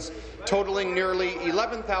 donations totaling nearly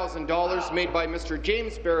 $11,000 made by Mr.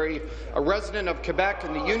 James Berry, a resident of Quebec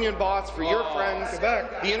and the union boss for your friends,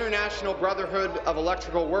 the International Brotherhood of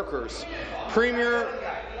Electrical Workers. Premier,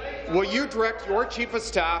 will you direct your Chief of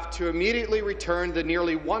Staff to immediately return the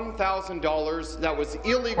nearly $1,000 that was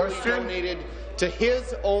illegally donated to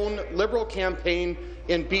his own Liberal campaign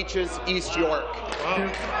in Beaches, East York?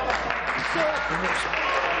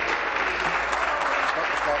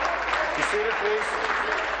 Be seated, please.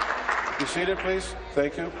 Be seated, please.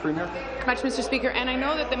 Thank you, Premier. Much, Mr. Speaker, and I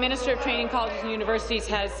know that the Minister of Training, Colleges and Universities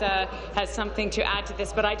has something to add to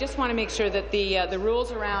this, but I just want to make sure that the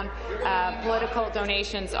rules around political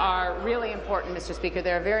donations are really important, Mr. Speaker.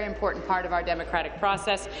 They're a very important part of our democratic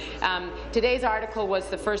process. Today's article was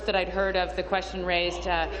the first that I'd heard of the question raised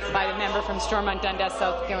by the member from Stormont Dundas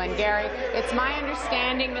South Glengarry. It's my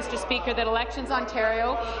understanding, Mr. Speaker, that Elections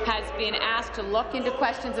Ontario has been asked to look into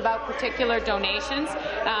questions about particular donations.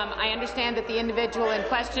 I understand that the individual in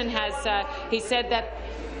question has he said that.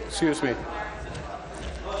 Excuse me.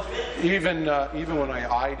 Even when I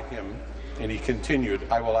eyed him and he continued,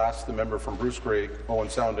 I will ask the member from Bruce Grey, Owen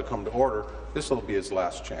Sound, to come to order. This will be his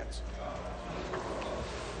last chance.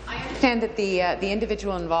 I understand that the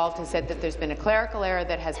individual involved has said that there's been a clerical error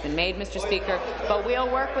that has been made, Mr. Speaker, but we'll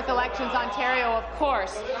work with Elections Ontario, of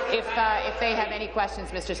course, if they have any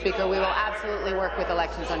questions, Mr. Speaker. We will absolutely work with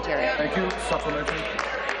Elections Ontario. Thank you. Supplementary.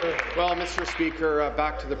 Well, Mr. Speaker,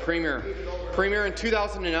 back to the Premier. Premier, in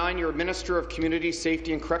 2009, you were Minister of Community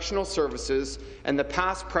Safety and Correctional Services and the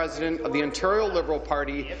past President of the Ontario Liberal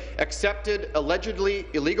Party accepted allegedly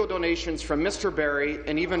illegal donations from Mr. Berry,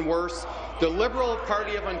 and even worse, the Liberal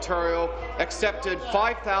Party of Ontario accepted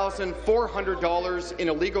 $5,400 in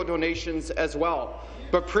illegal donations as well.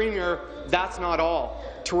 But, Premier, that's not all.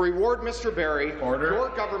 To reward Mr. Berry, your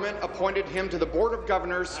government appointed him to the Board of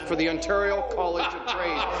Governors for the Ontario College of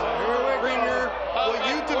Trades. Premier, will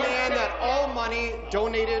you demand that all money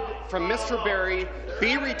donated from Mr. Barry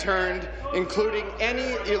be returned, including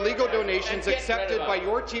any illegal donations accepted by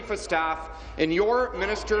your Chief of Staff and your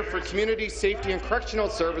Minister for Community Safety and Correctional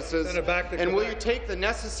Services, and will you take the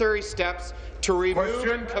necessary steps to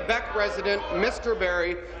remove Quebec resident Mr.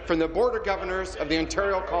 Barry from the Board of Governors of the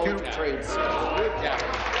Ontario College of Trades? Be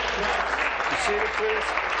seated, please.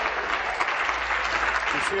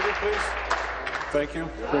 Be seated, please. Thank you,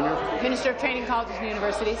 Premier. Minister of Training, Colleges and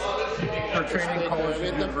Universities.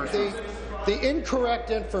 The incorrect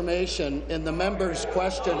information in the member's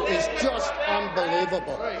question is just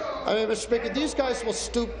unbelievable. I mean, Mr. Speaker, these guys will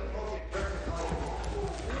stoop.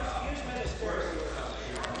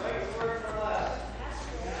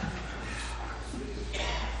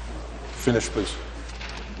 Finish, please.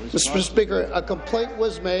 Mr. Speaker, a complaint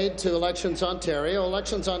was made to Elections Ontario.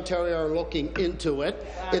 Elections Ontario are looking into it.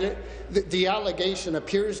 The allegation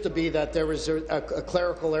appears to be that there was a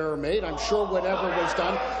clerical error made. I'm sure whatever was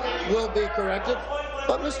done will be corrected.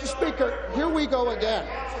 But, Mr. Speaker, here we go again.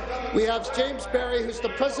 We have James Barry, who's the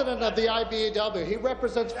president of the IBEW. He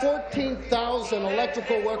represents 14,000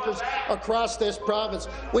 electrical workers across this province.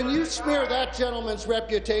 When you smear that gentleman's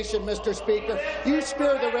reputation, Mr. Speaker, you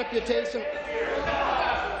smear the reputation.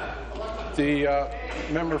 The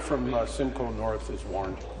member from Simcoe North is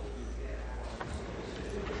warned.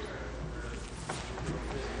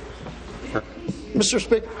 Mr.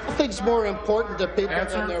 Speaker, nothing's more important to people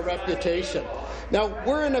than their reputation. Now,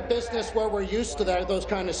 we're in a business where we're used to those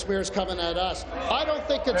kind of smears coming at us. I don't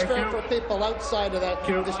think it's fair for people outside of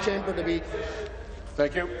this chamber to be.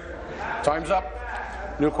 Thank you. Time's up.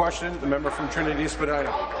 New question. The member from Trinity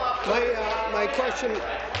Spadina. My question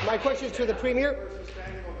is to the Premier.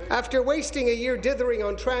 After wasting a year dithering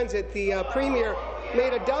on transit, the Premier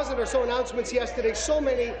made a dozen or so announcements yesterday, so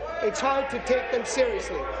many it's hard to take them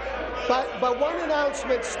seriously. But one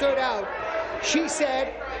announcement stood out. She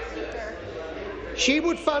said she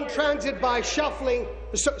would fund transit by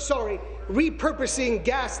repurposing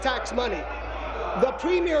gas tax money. The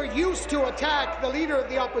Premier used to attack the Leader of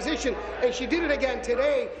the Opposition, and she did it again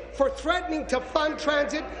today, for threatening to fund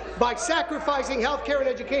transit by sacrificing health care and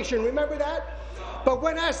education. Remember that? But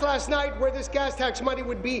when asked last night where this gas tax money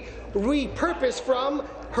would be repurposed from,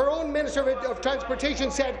 her own Minister of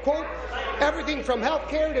Transportation said, quote, everything from health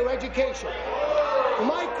care to education.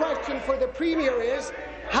 My question for the Premier is,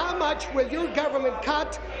 how much will your government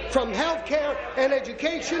cut from health care and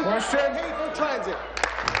education to pay for transit?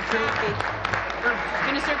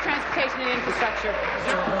 Minister of Transportation and Infrastructure.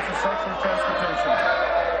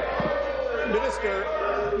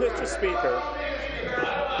 Mr. Speaker,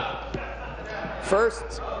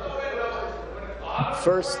 First,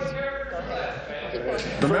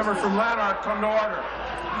 the member from Lanark, come to order.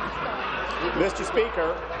 Mr.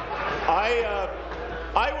 Speaker, I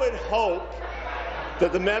would hope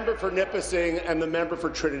that the member for Nipissing and the member for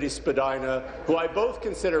Trinity Spadina, who I both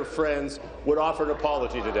consider friends, would offer an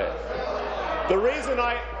apology today. The reason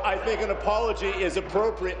I think an apology is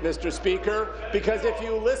appropriate, Mr. Speaker, because if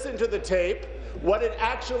you listen to the tape, what it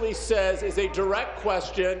actually says is a direct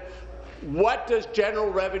question. What does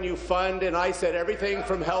general revenue fund? And I said everything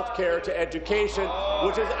from health care to education,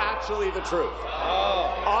 which is actually the truth.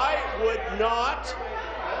 I would not,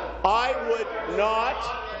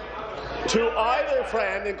 to either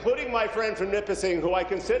friend, including my friend from Nipissing, who I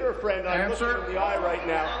consider a friend, I'm looking in the eye right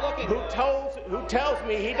now, who tells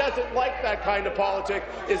me he doesn't like that kind of politic,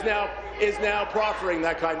 is now proffering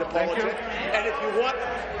that kind of politic. And if you want...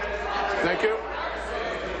 Thank you.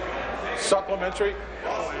 Supplementary.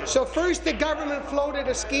 So first the government floated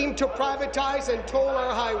a scheme to privatize and toll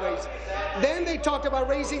our highways. Then they talked about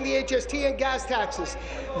raising the HST and gas taxes.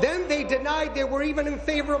 Then they denied they were even in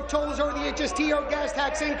favour of tolls or the HST or gas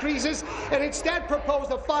tax increases, and instead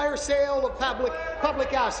proposed a fire sale of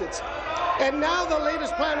public assets. And now the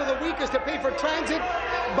latest plan of the week is to pay for transit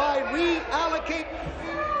by reallocate.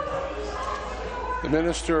 The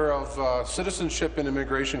Minister of Citizenship and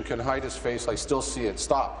Immigration can hide his face. I still see it.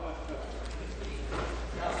 Stop.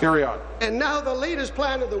 Carry on. And now the latest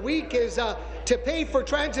plan of the week is to pay for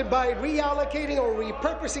transit by reallocating or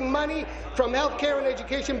repurposing money from health care and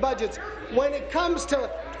education budgets. When it comes to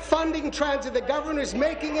funding transit, the government is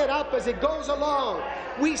making it up as it goes along.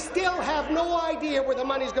 We still have no idea where the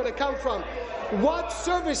money is going to come from. What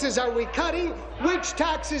services are we cutting? Which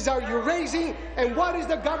taxes are you raising? And what is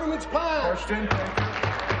the government's plan? Question.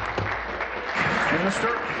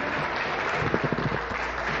 Minister.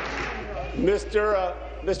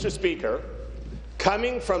 Mr. Speaker,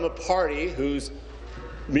 coming from a party whose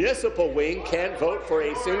municipal wing can't vote for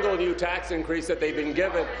a single new tax increase that they've been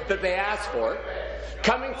given, that they asked for,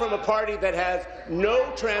 coming from a party that has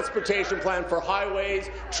no transportation plan for highways,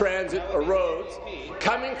 transit, or roads,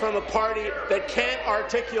 coming from a party that can't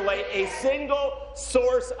articulate a single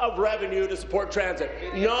source of revenue to support transit.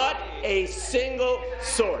 Not a single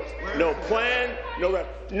source. No plan,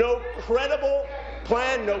 no credible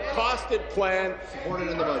plan, no costed plan,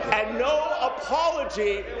 and no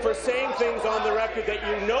apology for saying things on the record that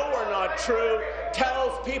you know are not true.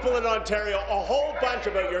 Tells people in Ontario a whole bunch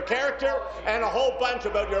about your character and a whole bunch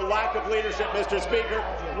about your lack of leadership, Mr. Speaker.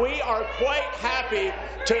 We are quite happy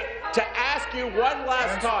to ask you one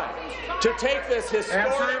last time to take this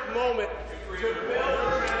historic moment to build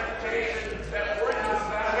a reputation that brings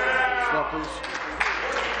us.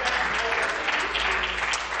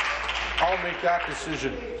 I'll make that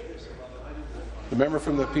decision. The member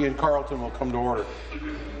from the P and Carleton will come to order.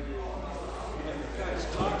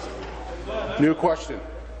 New question.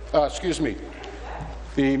 Excuse me.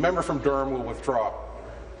 The member from Durham will withdraw.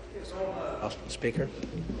 Speaker.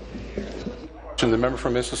 And the member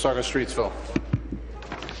from Mississauga-Streetsville.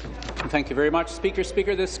 Thank you very much, Speaker.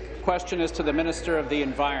 Speaker, this question is to the Minister of the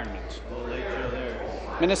Environment.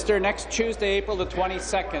 Minister, next Tuesday, April the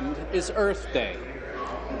 22nd, is Earth Day.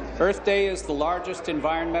 Earth Day is the largest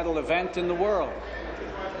environmental event in the world.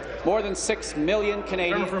 More than 6 million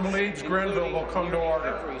Canadians, from Leeds, Grenville, will come to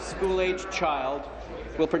order. Every school-aged child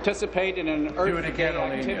will participate in an Earth Day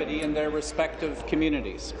activity in their respective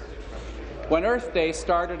communities. When Earth Day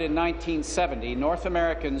started in 1970, North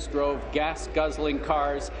Americans drove gas-guzzling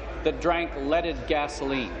cars that drank leaded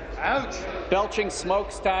gasoline. Ouch! Belching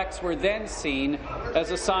smokestacks were then seen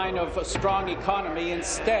as a sign of a strong economy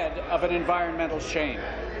instead of an environmental shame.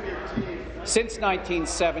 Since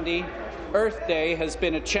 1970, Earth Day has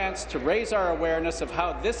been a chance to raise our awareness of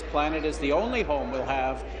how this planet is the only home we'll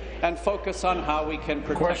have and focus on how we can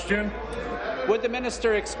protect it. Would the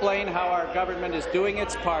minister explain how our government is doing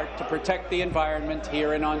its part to protect the environment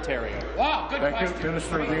here in Ontario? Wow, good question. Thank you,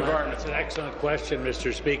 Minister of the Environment. That's an excellent question,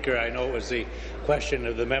 Mr. Speaker. I know it was the question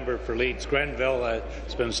of the member for Leeds Grenville.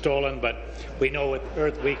 It's been stolen, but we know with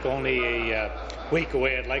Earth Week only a week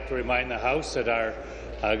away, I'd like to remind the House that our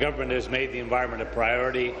government has made the environment a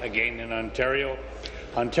priority again in Ontario.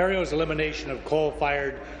 Ontario's elimination of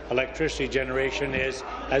coal-fired electricity generation is,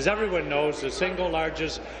 as everyone knows, the single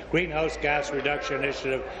largest greenhouse gas reduction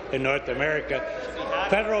initiative in North America.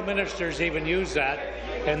 Federal ministers even use that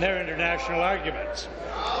in their international arguments.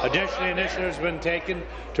 Additionally, initiatives have been taken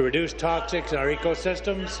to reduce toxics in our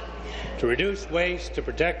ecosystems, to reduce waste, to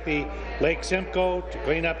protect the Lake Simcoe, to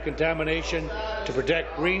clean up contamination, to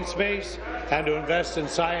protect green space, and to invest in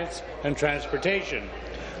science and transportation.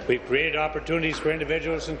 We've created opportunities for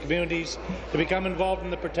individuals and communities to become involved in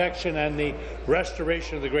the protection and the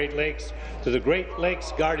restoration of the Great Lakes through the Great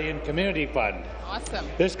Lakes Guardian Community Fund. Awesome.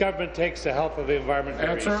 This government takes the health of the environment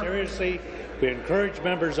very seriously. We encourage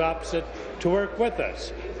members opposite to work with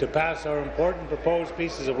us to pass our important proposed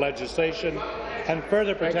pieces of legislation and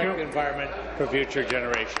further protect the environment for future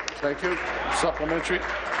generations. Thank you. Supplementary.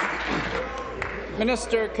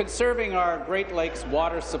 Minister, conserving our Great Lakes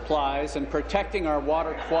water supplies and protecting our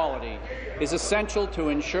water quality is essential to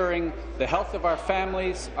ensuring the health of our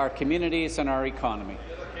families, our communities, and our economy.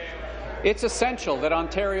 It's essential that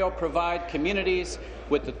Ontario provide communities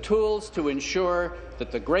with the tools to ensure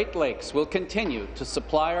that the Great Lakes will continue to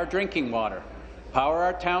supply our drinking water, power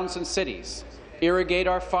our towns and cities, irrigate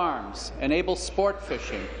our farms, enable sport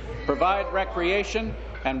fishing, provide recreation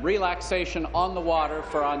and relaxation on the water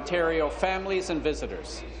for Ontario families and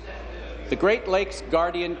visitors. The Great Lakes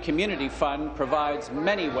Guardian Community Fund provides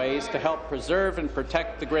many ways to help preserve and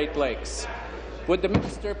protect the Great Lakes. Would the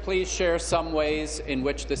minister please share some ways in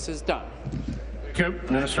which this is done? Thank you,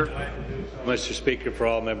 Minister. Mr. Speaker, for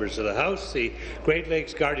all members of the House, the Great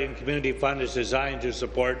Lakes Guardian Community Fund is designed to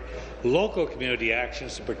support local community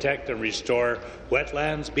actions to protect and restore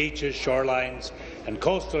wetlands, beaches, shorelines, and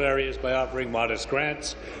coastal areas by offering modest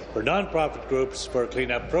grants for nonprofit groups for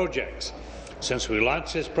cleanup projects. Since we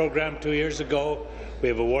launched this program 2 years ago, we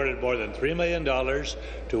have awarded more than $3 million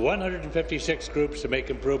to 156 groups to make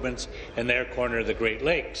improvements in their corner of the Great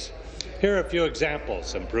Lakes. Here are a few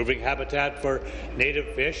examples: improving habitat for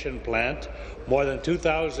native fish and plant, more than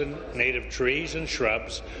 2,000 native trees and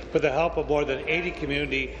shrubs with the help of more than 80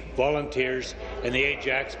 community volunteers in the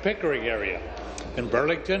Ajax Pickering area. In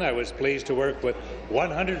Burlington, I was pleased to work with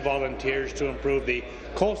 100 volunteers to improve the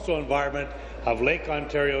coastal environment of Lake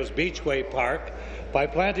Ontario's Beachway Park by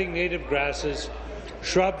planting native grasses,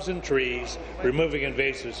 shrubs and trees, removing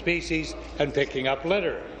invasive species, and picking up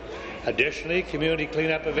litter. Additionally, community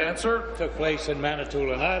cleanup events took place in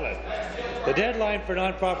Manitoulin Island. The deadline for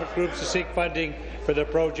nonprofit groups to seek funding for the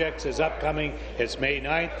projects is upcoming. It's May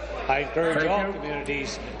 9th. I encourage all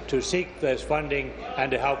communities to seek this funding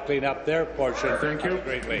and to help clean up their portion of the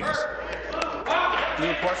Great Lakes.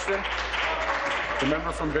 New question. The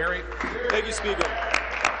member from Barrie. Thank you, Speaker.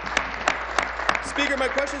 Speaker, my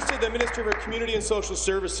question is to the Minister for Community and Social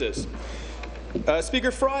Services.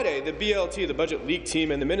 Speaker, Friday, the BLT, the Budget League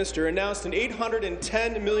team, and the Minister announced an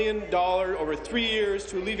 $810 million over 3 years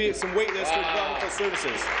to alleviate some wait lists for developmental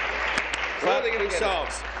services. Clap for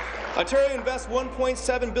yourselves. Ontario invests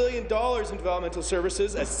 $1.7 billion in developmental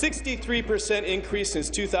services, a 63% increase since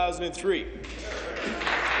 2003.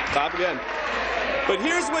 Clap again. But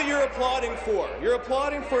here's what you're applauding for. You're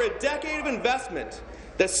applauding for a decade of investment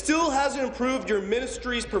that still hasn't improved your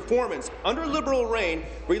ministry's performance. Under Liberal reign,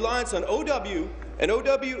 reliance on OW and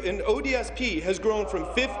ODSP has grown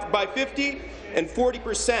by 50 and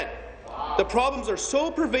 40%. The problems are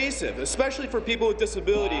so pervasive, especially for people with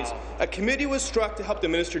disabilities, a committee was struck to help the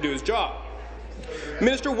minister do his job.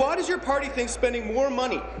 Minister, why does your party think spending more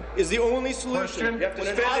money is the only solution when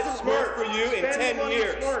it hasn't worked for you in 10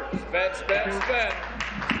 years? Spend.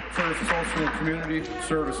 For Social and Community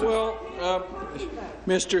Services. Well,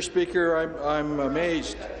 Mr. Speaker, I'm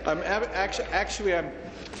amazed. I'm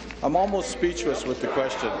almost speechless with the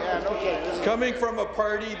question. Coming from a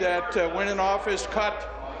party that, when in office,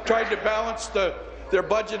 tried to balance their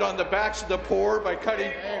budget on the backs of the poor by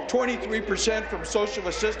cutting 23% from social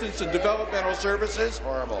assistance and developmental services.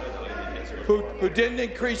 Horrible. Who didn't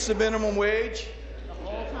increase the minimum wage.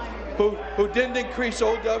 Who didn't increase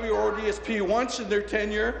OW or ODSP once in their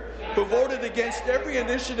tenure, who voted against every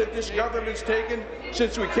initiative this government's taken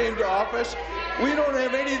since we came to office. We don't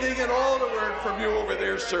have anything at all to learn from you over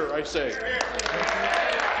there, sir, I say. Be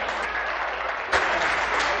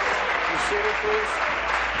seated, please.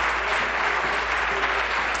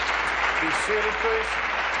 Be seated, please.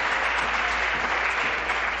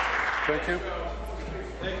 Thank you.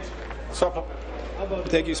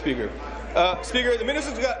 Thank you, Speaker. Speaker, the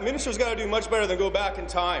minister's got to do much better than go back in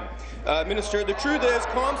time. Minister, the truth is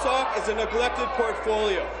ComSoc is a neglected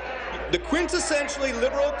portfolio. The quintessentially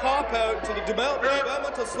Liberal cop-out to the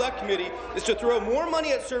Developmental Select Committee is to throw more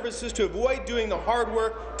money at services to avoid doing the hard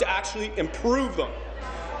work to actually improve them.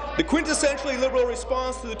 The quintessentially Liberal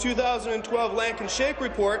response to the 2012 Lankin Shake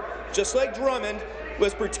report, just like Drummond,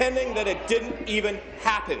 was pretending that it didn't even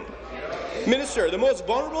happen. Minister, the most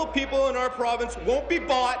vulnerable people in our province won't be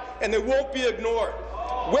bought and they won't be ignored.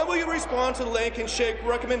 When will you respond to the Lankin Shake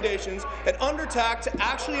recommendations and undertake to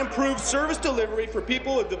actually improve service delivery for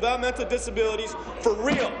people with developmental disabilities for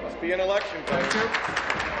real? Must be an election time.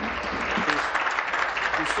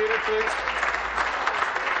 Be seated, please.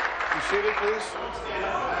 Be seated,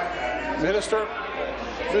 please. Minister.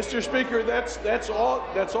 Mr. Speaker, that's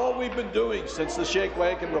all we've been doing since the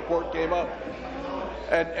Shake-Lankin report came out.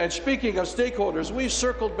 And speaking of stakeholders, we've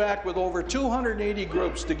circled back with over 280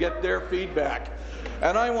 groups to get their feedback.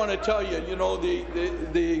 And I want to tell you, you know,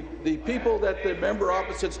 the people that the member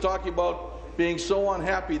opposite's talking about being so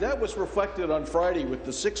unhappy, that was reflected on Friday with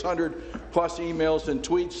the 600-plus emails and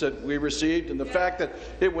tweets that we received, and the fact that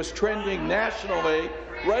it was trending nationally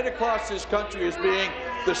right across this country as being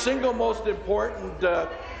the single most important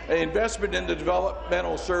investment in the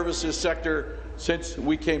developmental services sector since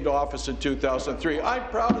we came to office in 2003. I'm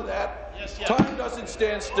proud of that. Time doesn't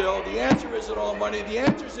stand still. The answer isn't all money. The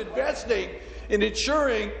answer is investing in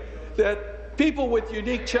ensuring that people with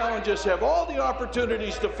unique challenges have all the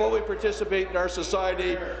opportunities to fully participate in our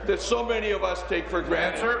society that so many of us take for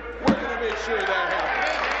granted. We're going to make sure that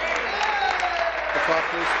happens. The clock,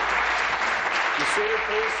 please. Be seated,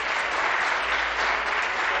 please.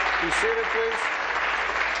 Be seated, please.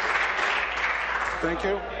 Thank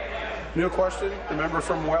you. New question, the member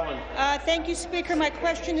from Welland. Thank you, Speaker. My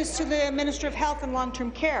question is to the Minister of Health and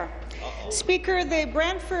Long-Term Care. Speaker, the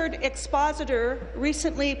Brantford Expositor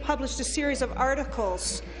recently published a series of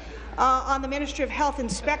articles on the Ministry of Health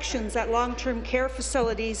inspections at long-term care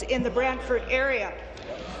facilities in the Brantford area.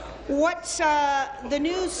 What the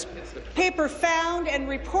newspaper found and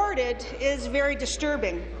reported is very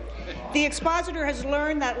disturbing. The Expositor has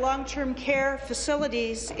learned that long-term care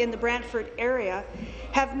facilities in the Brantford area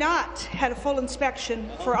have not had a full inspection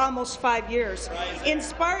for almost 5 years, in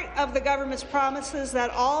spite of the government's promises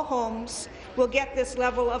that all homes will get this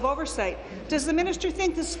level of oversight. Does the minister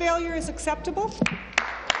think this failure is acceptable?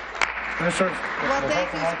 Minister, well,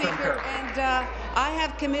 thank you, Speaker. And I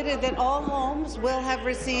have committed that all homes will have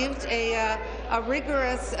received a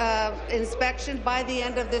rigorous inspection by the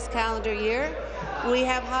end of this calendar year. We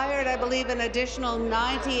have hired, I believe, an additional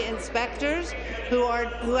 90 inspectors who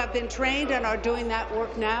have been trained and are doing that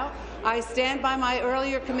work now. I stand by my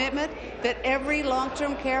earlier commitment that every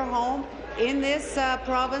long-term care home in this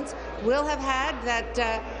province will have had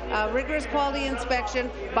that rigorous quality inspection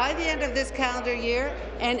by the end of this calendar year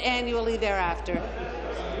and annually thereafter.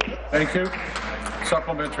 Thank you.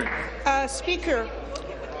 Supplementary. Speaker,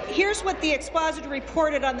 here's what the expositor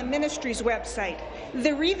reported on the ministry's website.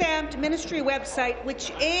 The revamped ministry website,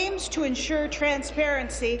 which aims to ensure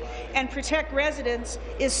transparency and protect residents,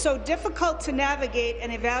 is so difficult to navigate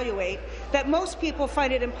and evaluate that most people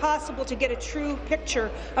find it impossible to get a true picture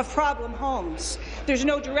of problem homes. There's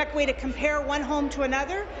no direct way to compare one home to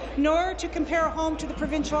another, nor to compare a home to the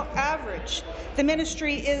provincial average. The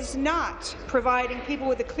ministry is not providing people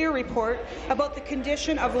with a clear report about the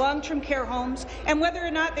condition of long-term care homes and whether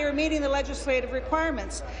or not they are meeting the legislative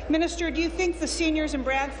requirements. Minister, do you think the seniors in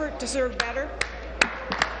Brantford deserve better?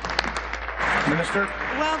 Minister.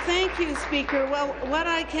 Well, thank you, Speaker. Well, what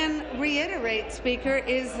I can reiterate, Speaker,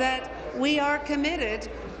 is that we are committed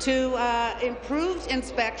to improved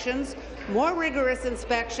inspections, more rigorous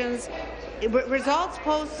inspections, results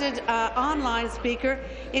posted online, Speaker.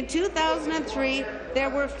 In 2003, there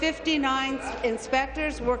were 59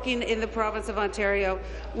 inspectors working in the province of Ontario.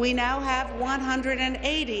 We now have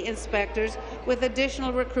 180 inspectors with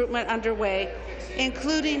additional recruitment underway,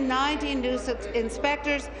 including 90 new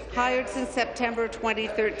inspectors hired since September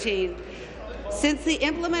 2013. Since the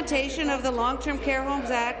implementation of the Long-Term Care Homes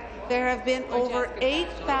Act, there have been over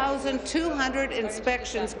 8,200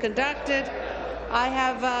 inspections conducted. I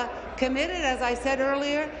have committed, as I said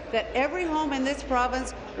earlier, that every home in this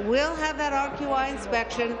province will have that RQI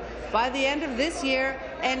inspection by the end of this year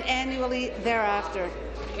and annually thereafter.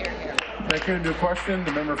 Thank you. New question,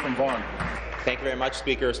 the member from Vaughan. Thank you very much,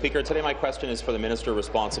 Speaker. Speaker, today my question is for the Minister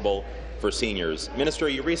responsible for seniors. Minister,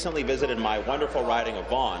 you recently visited my wonderful riding of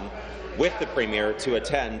Vaughan with the Premier to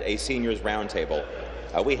attend a seniors roundtable.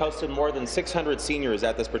 We hosted more than 600 seniors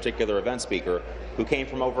at this particular event, Speaker, who came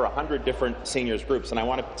from over 100 different seniors groups. And I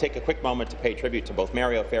want to take a quick moment to pay tribute to both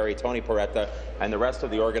Mario Ferry, Tony Porretta, and the rest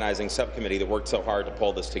of the organizing subcommittee that worked so hard to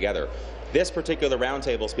pull this together. This particular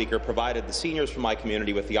roundtable, Speaker, provided the seniors from my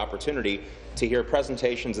community with the opportunity to hear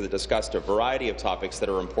presentations that discussed a variety of topics that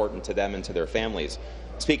are important to them and to their families.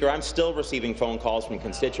 Speaker, I'm still receiving phone calls from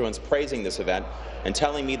constituents praising this event and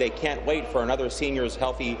telling me they can't wait for another seniors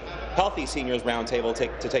healthy seniors roundtable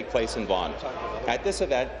to take place in Vaughan. At this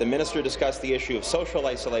event, the Minister discussed the issue of social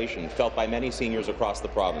isolation felt by many seniors across the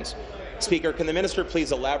province. Speaker, can the Minister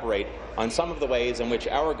please elaborate on some of the ways in which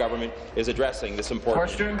our government is addressing this important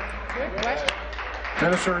question?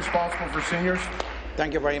 Minister responsible for seniors.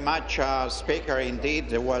 Thank you very much, Speaker.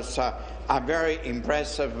 Indeed, it was a very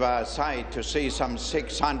impressive sight to see some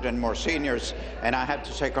 600 more seniors, and I have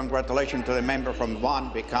to say congratulations to the member from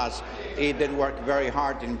Vaughan because he did work very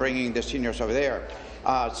hard in bringing the seniors over there.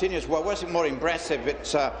 Seniors, what was more impressive,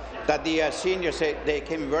 it's that the seniors, they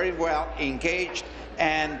came very well engaged,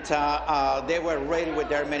 and they were ready with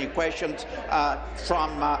their many questions,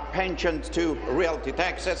 from pensions to realty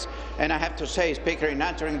taxes. And I have to say, Speaker, in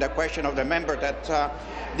answering the question of the member, that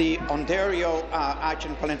the Ontario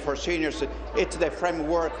Action Plan for Seniors, it's the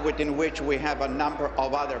framework within which we have a number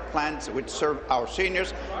of other plans which serve our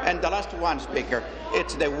seniors. And the last one, Speaker,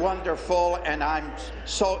 it's the wonderful, and I'm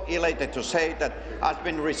so elated to say that I've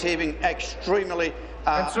been receiving extremely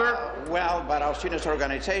well by our seniors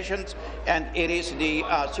organizations, and it is the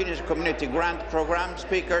Seniors Community Grant Program,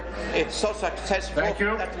 Speaker. It's so successful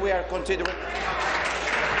that we are considering.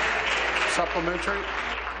 Supplementary.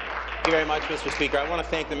 Thank you very much, Mr. Speaker. I want to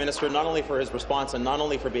thank the Minister not only for his response and not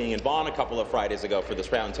only for being in Vaughan a couple of Fridays ago for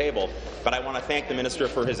this round table, but I want to thank the Minister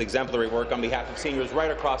for his exemplary work on behalf of seniors right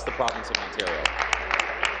across the province of Ontario.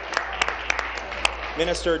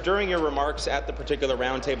 Minister, during your remarks at the particular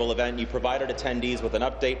roundtable event, you provided attendees with an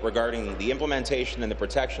update regarding the implementation and the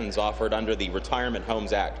protections offered under the Retirement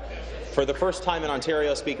Homes Act. For the first time in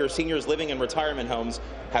Ontario, Speaker, seniors living in retirement homes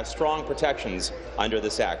have strong protections under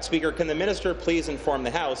this Act. Speaker, can the Minister please inform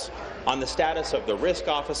the House on the status of the Risk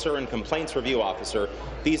Officer and Complaints Review Officer?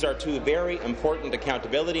 These are two very important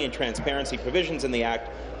accountability and transparency provisions in the Act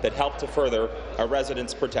that help to further our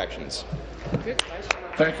residents' protections.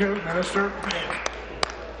 Thank you, Minister.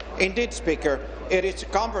 Indeed, Speaker. It is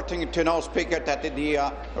comforting to know, Speaker, that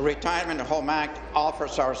the Retirement Home Act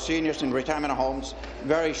offers our seniors in retirement homes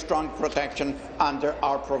very strong protection under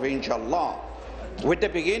our provincial law. With the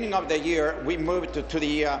beginning of the year, we moved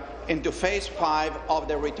into Phase 5 of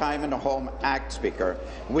the Retirement Home Act, Speaker.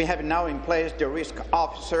 We have now in place the Risk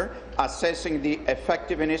Officer assessing the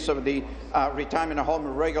effectiveness of the Retirement Home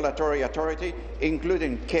Regulatory Authority,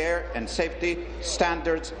 including care and safety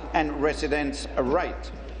standards and residents'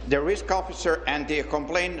 rights. The risk officer and the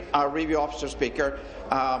complaint review officer, Speaker,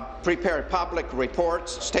 prepare public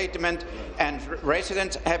reports, statement, and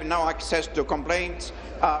residents have now access to complaints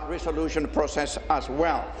resolution process as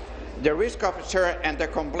well. The risk officer and the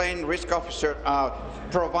complaint risk officer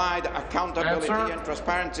provide accountability and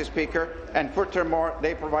transparency, Speaker, and furthermore,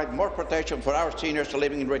 they provide more protection for our seniors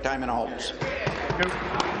living in retirement homes.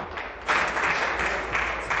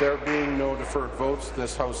 There being no deferred votes,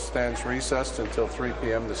 this House stands recessed until 3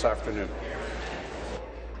 p.m. this afternoon.